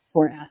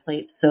for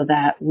athletes so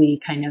that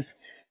we kind of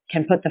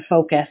can put the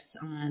focus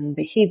on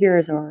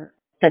behaviors or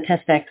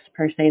statistics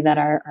per se that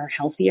are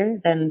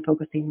healthier than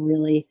focusing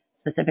really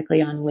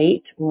specifically on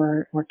weight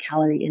or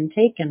calorie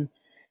intake. And,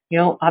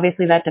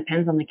 obviously that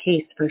depends on the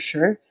case for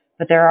sure,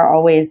 but there are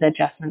always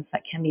adjustments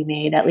that can be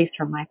made, at least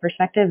from my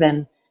perspective,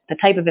 and the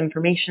type of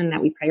information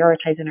that we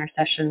prioritize in our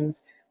sessions,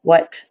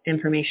 what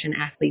information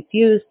athletes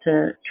use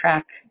to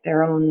track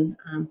their own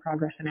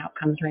progress and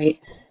outcomes, right?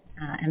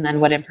 And then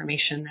what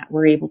information that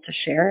we're able to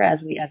share as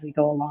we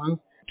go along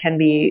can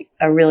be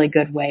a really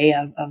good way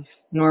of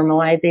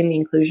normalizing the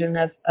inclusion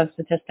of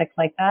statistics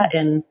like that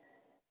in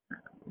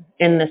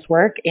this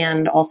work,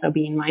 and also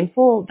being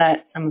mindful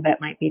that some of it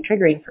might be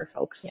triggering for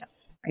folks. Yeah.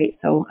 Right.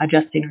 So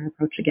adjusting our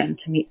approach again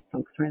to meet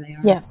folks where they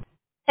are. Yeah.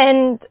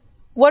 And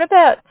what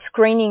about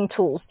screening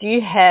tools?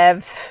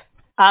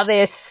 Are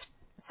there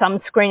some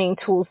screening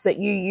tools that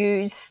you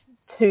use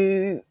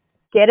to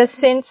get a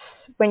sense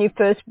when you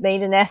first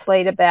meet an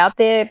athlete about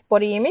their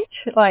body image?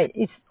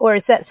 Or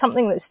is that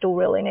something that still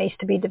really needs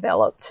to be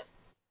developed?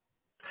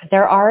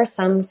 There are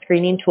some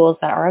screening tools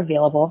that are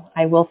available.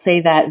 I will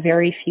say that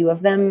very few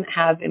of them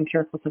have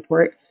empirical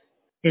support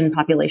in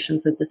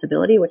populations with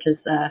disability, which is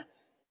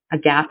a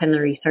gap in the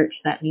research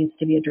that needs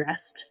to be addressed.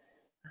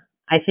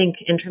 I think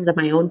in terms of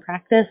my own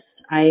practice,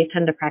 I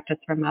tend to practice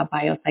from a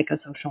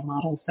biopsychosocial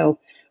model. So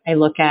I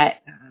look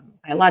at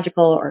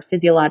biological or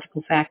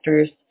physiological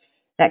factors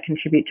that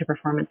contribute to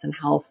performance and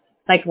health,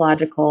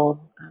 psychological,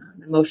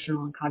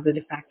 emotional and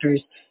cognitive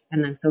factors,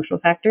 and then social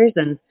factors.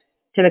 And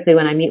typically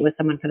when I meet with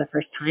someone for the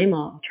first time,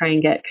 I'll try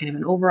and get kind of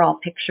an overall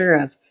picture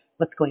of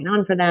what's going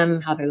on for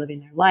them, how they're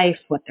living their life,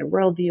 what their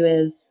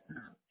worldview is,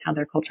 how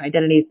their cultural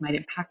identities might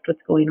impact what's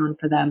going on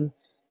for them,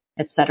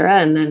 et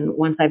cetera. And then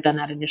once I've done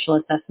that initial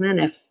assessment,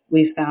 if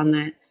we've found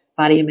that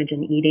body image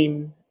and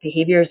eating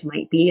behaviors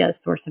might be a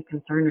source of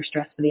concern or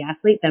stress for the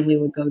athlete, then we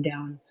would go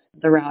down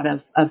the route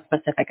of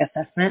specific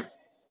assessment.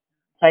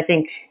 So I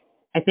think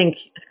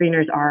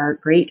screeners are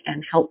great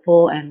and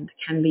helpful and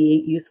can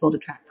be useful to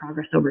track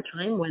progress over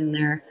time when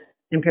they're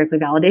empirically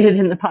validated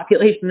in the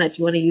population that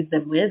you want to use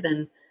them with,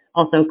 and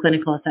also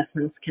clinical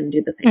assessments can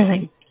do the same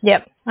thing.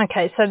 Yep.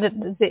 Okay. So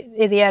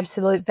the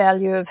absolute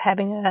value of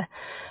having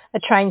a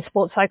trained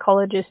sports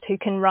psychologist who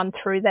can run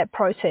through that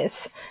process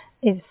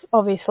is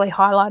obviously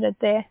highlighted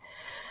there.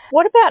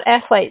 What about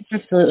athletes?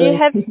 Absolutely. Do you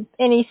have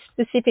any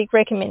specific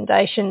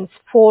recommendations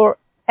for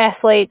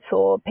athletes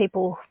or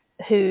people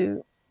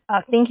who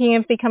are thinking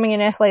of becoming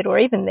an athlete, or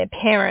even their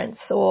parents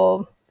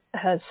or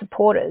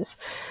supporters?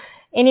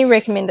 Any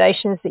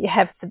recommendations that you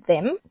have for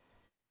them?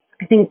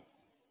 I think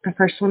the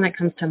first one that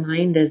comes to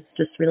mind is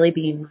just really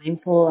being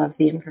mindful of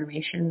the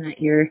information that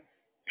you're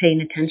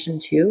paying attention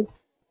to.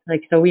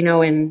 So we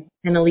know in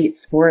elite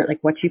sport,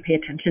 what you pay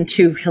attention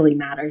to really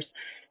matters.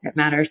 It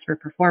matters for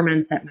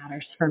performance. It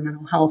matters for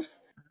mental health.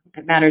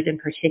 It matters in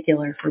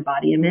particular for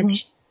body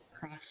image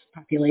across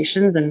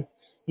populations. And,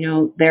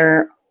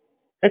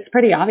 it's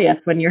pretty obvious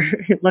when you're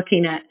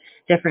looking at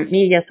different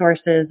media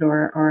sources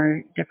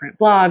or different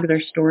blogs or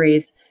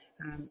stories,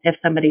 if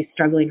somebody's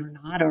struggling or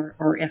not,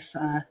 or if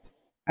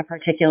a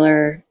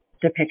particular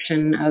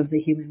depiction of the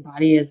human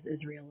body is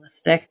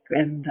realistic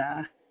and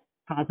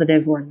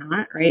positive or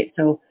not, right?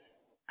 So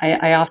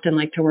I often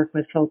like to work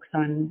with folks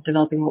on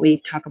developing what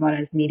we talk about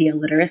as media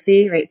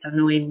literacy, right? So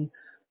knowing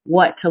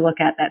what to look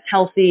at that's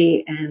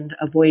healthy and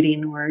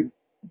avoiding or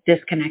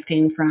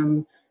disconnecting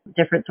from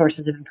different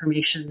sources of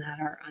information that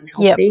are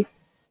unhealthy. Yep.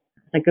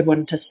 It's a good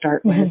one to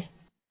start with.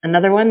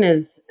 Another one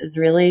is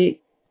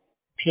really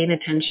paying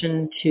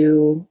attention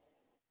to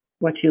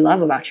what you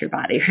love about your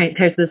body, right?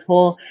 There's this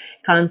whole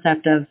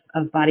concept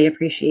of body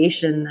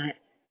appreciation that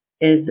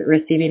is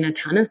receiving a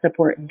ton of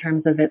support in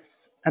terms of its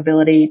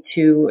ability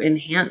to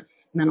enhance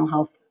mental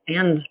health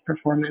and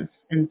performance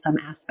in some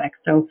aspects.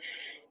 So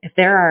if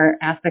there are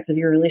aspects of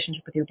your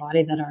relationship with your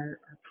body that are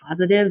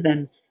positive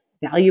and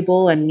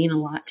valuable and mean a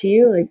lot to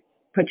you,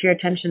 put your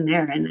attention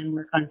there and then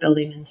work on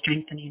building and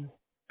strengthening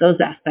those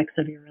aspects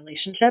of your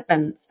relationship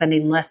and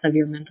spending less of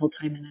your mental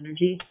time and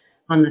energy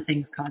on the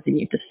things causing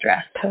you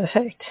distress.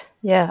 Perfect.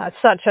 Yeah,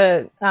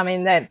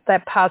 it's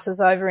that passes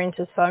over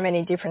into so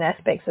many different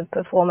aspects of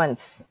performance.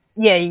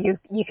 Yeah,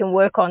 you can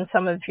work on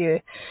some of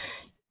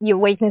your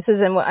weaknesses,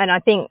 and I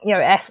think,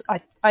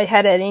 I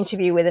had an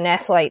interview with an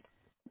athlete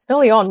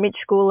early on, Mitch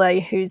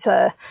Goulet, who's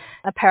a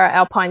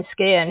para-alpine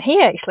skier, and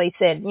he actually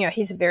said,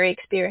 he's a very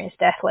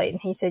experienced athlete, and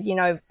he said,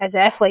 as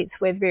athletes,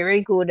 we're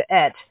very good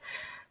at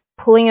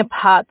pulling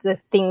apart the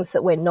things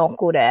that we're not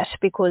good at,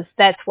 because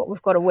that's what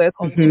we've got to work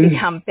on to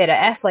become better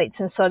athletes.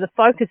 And so the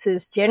focus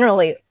is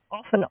generally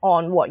often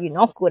on what you're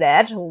not good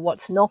at or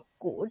what's not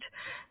good,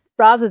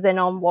 rather than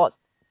on what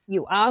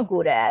you are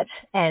good at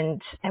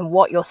and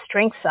what your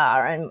strengths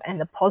are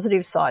and the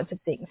positive sides of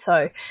things.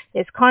 So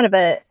there's kind of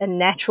a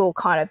natural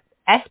kind of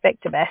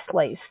aspect of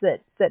athletes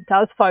that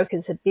does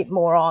focus a bit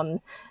more on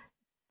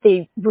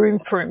the room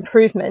for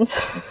improvement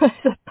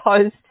as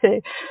opposed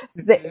to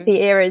the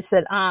areas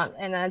that aren't.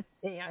 And I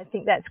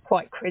think that's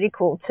quite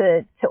critical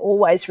to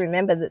always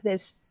remember that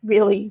there's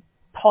really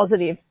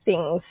positive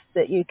things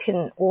that you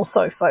can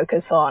also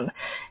focus on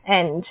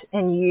and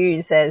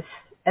use as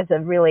a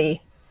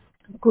really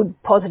good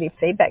positive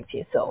feedback to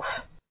yourself.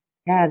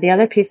 Yeah, the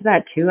other piece of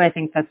that too, I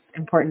think that's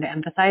important to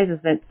emphasize is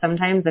that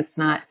sometimes it's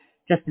not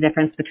just the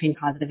difference between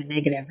positive and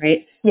negative,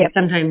 right? Yeah.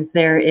 Sometimes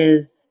there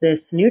is this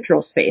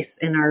neutral space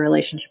in our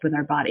relationship with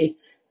our body.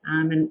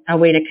 And a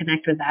way to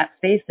connect with that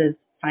space is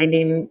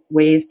finding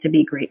ways to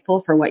be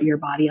grateful for what your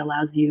body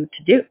allows you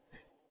to do.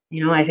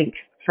 You know, I think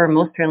for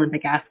most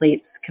Paralympic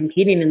athletes,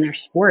 competing in their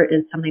sport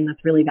is something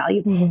that's really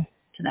valuable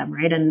to them,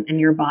 right? And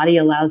your body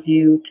allows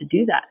you to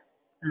do that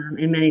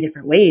in many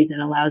different ways. It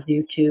allows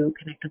you to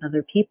connect with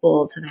other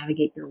people, to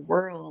navigate your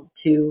world,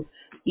 to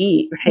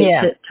eat, right?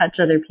 Yeah. To touch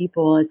other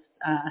people. It's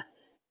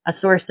a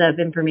source of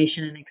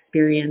information and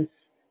experience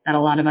that a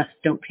lot of us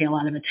don't pay a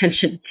lot of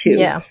attention to.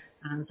 Yeah.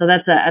 So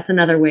that's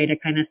another way to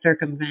kind of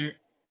circumvent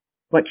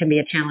what can be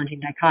a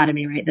challenging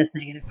dichotomy, right? This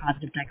negative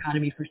positive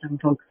dichotomy for some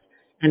folks,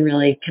 and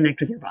really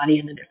connect with your body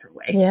in a different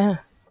way. Yeah.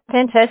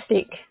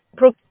 Fantastic.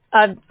 Brooke,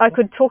 I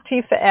could talk to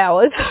you for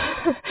hours,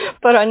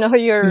 but I know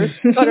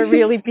you've got a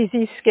really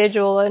busy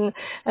schedule, and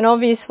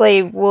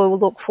obviously we'll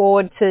look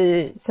forward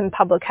to some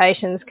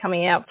publications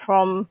coming out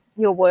from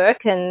your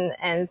work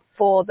and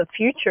for the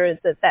future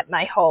that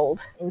may hold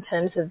in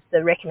terms of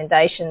the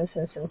recommendations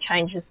and some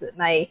changes that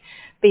may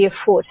be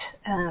afoot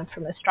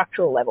from a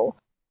structural level.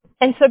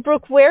 And so,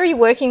 Brooke, where are you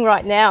working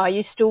right now? Are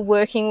you still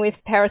working with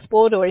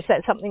Parasport, or is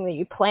that something that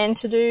you plan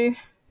to do?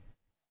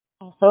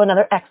 Also,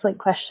 another excellent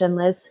question,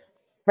 Liz.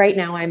 Right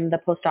now, I'm the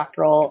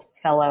postdoctoral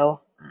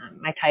fellow.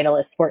 My title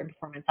is Sport and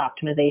Performance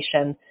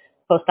Optimization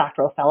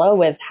postdoctoral fellow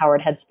with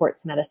Howard Head Sports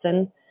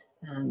Medicine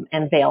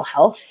and Vail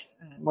Health.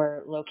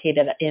 We're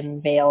located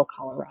in Vail,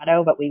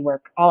 Colorado, but we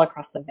work all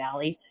across the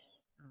valley.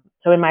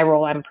 So in my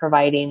role, I'm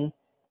providing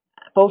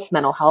both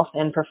mental health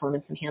and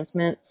performance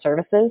enhancement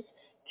services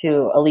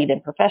to elite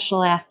and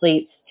professional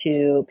athletes,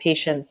 to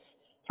patients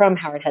from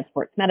Howard Head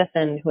Sports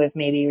Medicine who have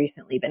maybe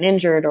recently been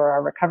injured or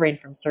are recovering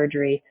from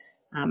surgery,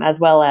 as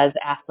well as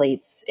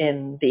athletes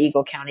in the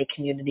Eagle County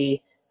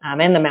community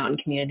and the mountain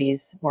communities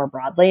more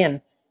broadly.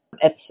 And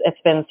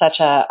it's been such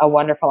a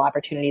wonderful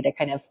opportunity to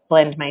kind of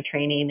blend my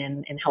training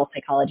in health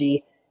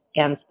psychology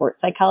and sports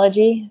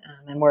psychology.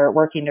 And we're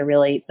working to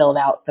really build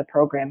out the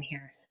program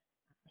here.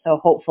 So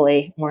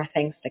hopefully more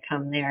things to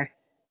come there.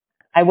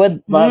 I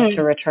would love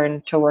to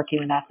return to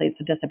working with athletes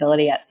with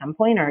disability at some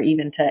point, or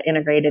even to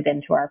integrate it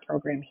into our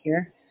program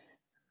here.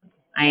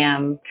 I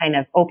am kind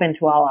of open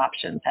to all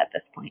options at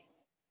this point.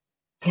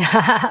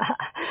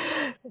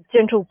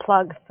 Gentle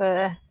plug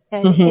for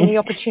any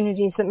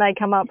opportunities that may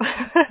come up.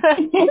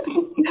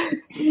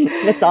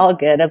 It's all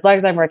good. As long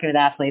as I'm working with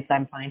athletes,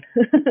 I'm fine.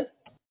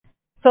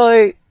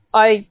 So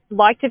I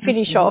like to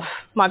finish off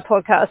my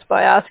podcast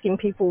by asking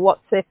people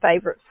what's their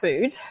favourite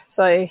food.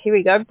 So here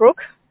we go,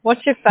 Brooke.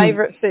 What's your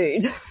favourite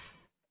food?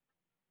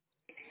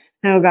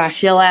 Oh gosh,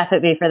 you'll laugh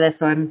at me for this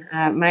one.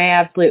 My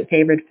absolute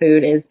favorite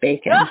food is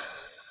bacon.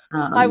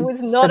 I was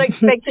not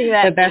expecting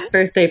that. The best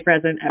birthday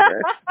present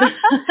ever.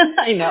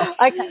 I know.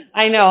 Okay.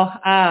 I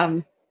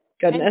know.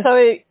 Goodness.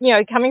 And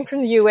so, coming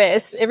from the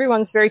US,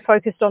 everyone's very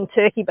focused on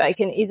turkey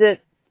bacon. Is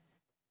it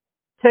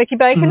turkey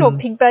bacon or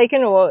pig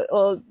bacon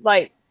or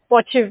like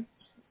do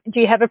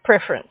you have a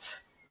preference?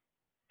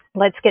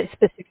 Let's get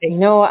specific.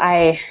 No,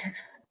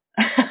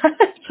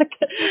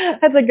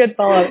 that's a good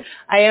follow-up.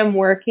 I am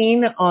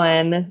working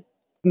on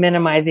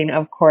minimizing,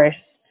 of course,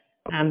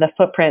 the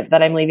footprint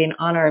that I'm leaving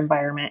on our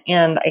environment.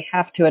 And I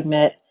have to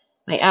admit,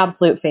 my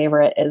absolute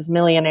favorite is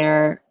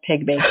Millionaire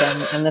pig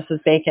bacon. And this is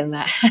bacon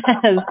that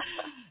has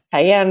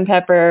cayenne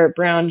pepper,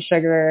 brown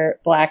sugar,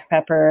 black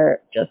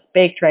pepper, just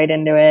baked right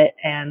into it.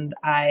 And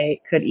I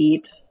could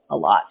eat a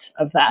lot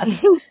of that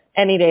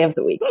any day of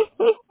the week.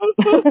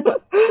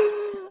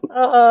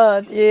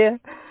 Oh, dear.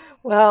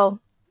 Well,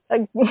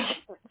 it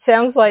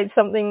sounds like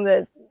something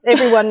that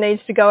everyone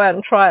needs to go out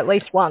and try at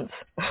least once.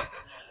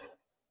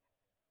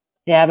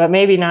 Yeah, but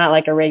maybe not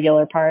like a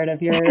regular part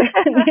of your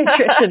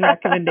nutrition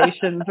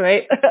recommendations,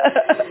 right?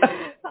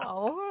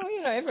 Oh,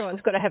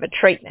 everyone's got to have a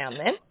treat now and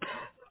then.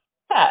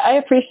 Yeah, I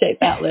appreciate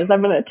that, Liz.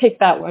 I'm going to take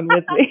that one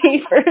with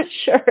me for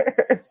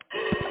sure.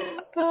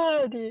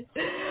 Oh, dear.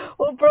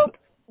 Well, Brooke,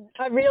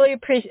 I really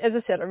appreciate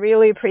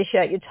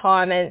your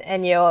time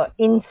and your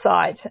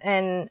insight.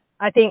 And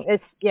I think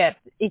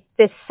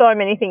there's so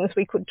many things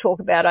we could talk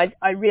about.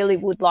 I really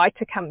would like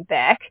to come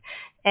back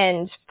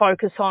and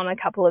focus on a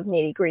couple of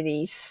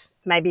nitty-gritties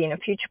maybe in a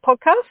future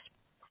podcast.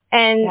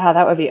 And yeah,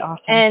 that would be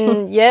awesome.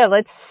 And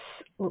let's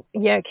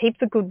keep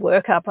the good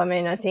work up. I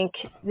mean, I think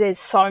there's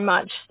so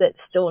much that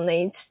still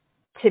needs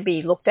to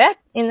be looked at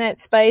in that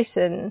space,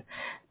 and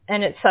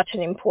it's such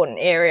an important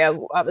area.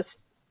 I was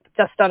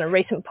just done a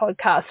recent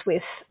podcast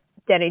with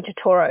Danny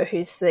Totoro,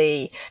 who's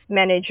the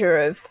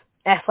manager of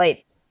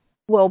athlete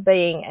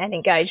wellbeing and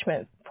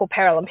engagement for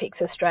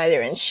Paralympics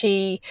Australia, and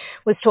she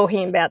was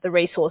talking about the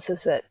resources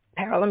that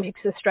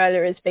Paralympics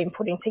Australia has been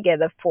putting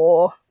together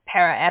for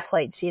para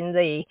athletes in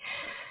the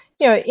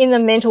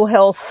mental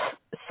health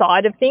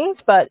side of things,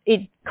 but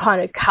it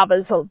kind of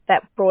covers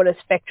that broader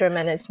spectrum,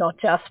 and it's not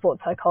just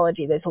sports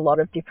psychology. There's a lot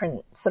of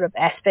different sort of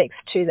aspects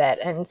to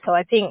that. And so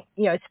I think,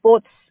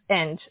 sports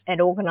and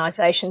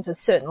organisations are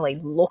certainly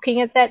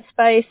looking at that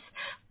space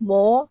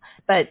more,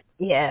 but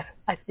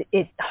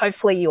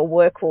hopefully your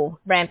work will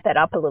ramp that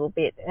up a little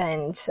bit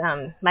and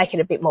make it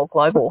a bit more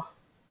global.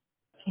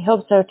 I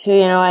hope so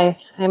too.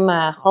 I'm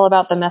all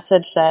about the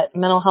message that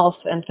mental health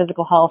and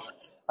physical health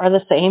are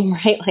the same,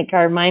 right? Like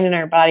our mind and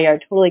our body are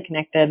totally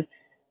connected.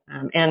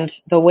 And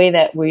the way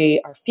that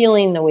we are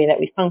feeling, the way that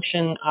we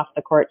function off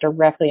the court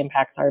directly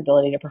impacts our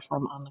ability to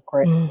perform on the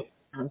court.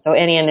 So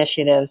any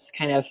initiatives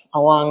kind of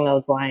along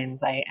those lines,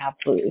 I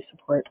absolutely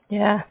support.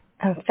 Yeah,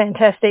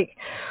 fantastic.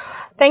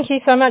 Thank you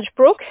so much,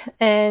 Brooke.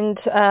 And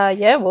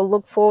we'll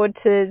look forward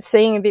to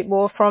seeing a bit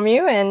more from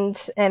you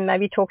and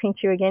maybe talking to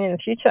you again in the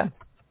future.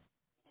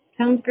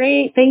 Sounds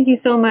great. Thank you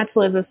so much,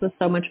 Liz. This was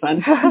so much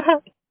fun.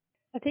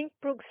 I think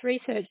Brooke's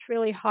research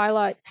really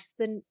highlights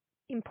the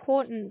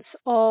importance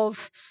of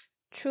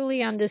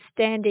truly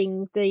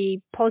understanding the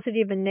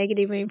positive and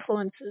negative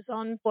influences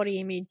on body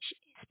image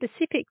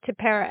specific to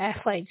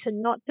para-athletes,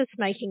 and not just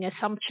making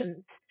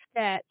assumptions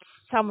that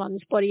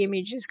someone's body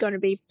image is going to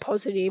be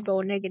positive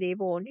or negative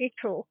or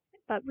neutral,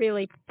 but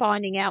really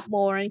finding out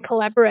more and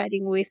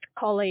collaborating with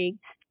colleagues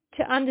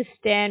to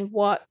understand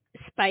what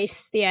space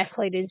the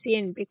athlete is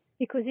in.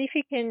 Because if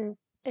you can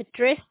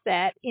address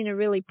that in a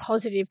really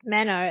positive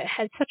manner, it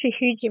has such a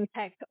huge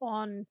impact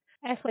on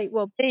athlete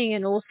well-being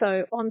and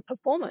also on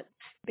performance,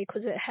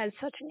 because it has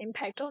such an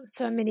impact on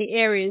so many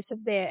areas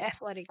of their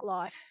athletic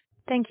life.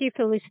 Thank you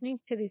for listening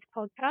to this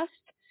podcast.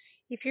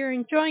 If you're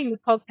enjoying the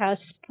podcast,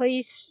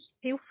 please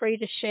feel free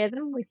to share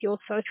them with your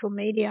social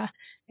media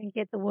and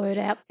get the word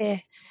out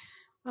there.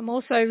 I'm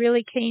also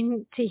really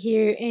keen to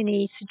hear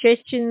any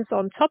suggestions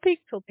on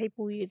topics or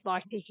people you'd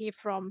like to hear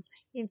from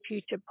in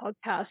future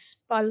podcasts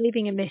by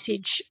leaving a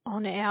message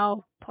on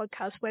our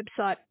podcast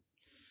website.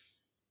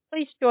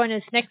 Please join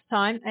us next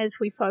time as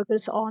we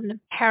focus on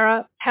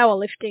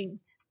powerlifting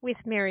with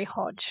Mary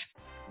Hodge.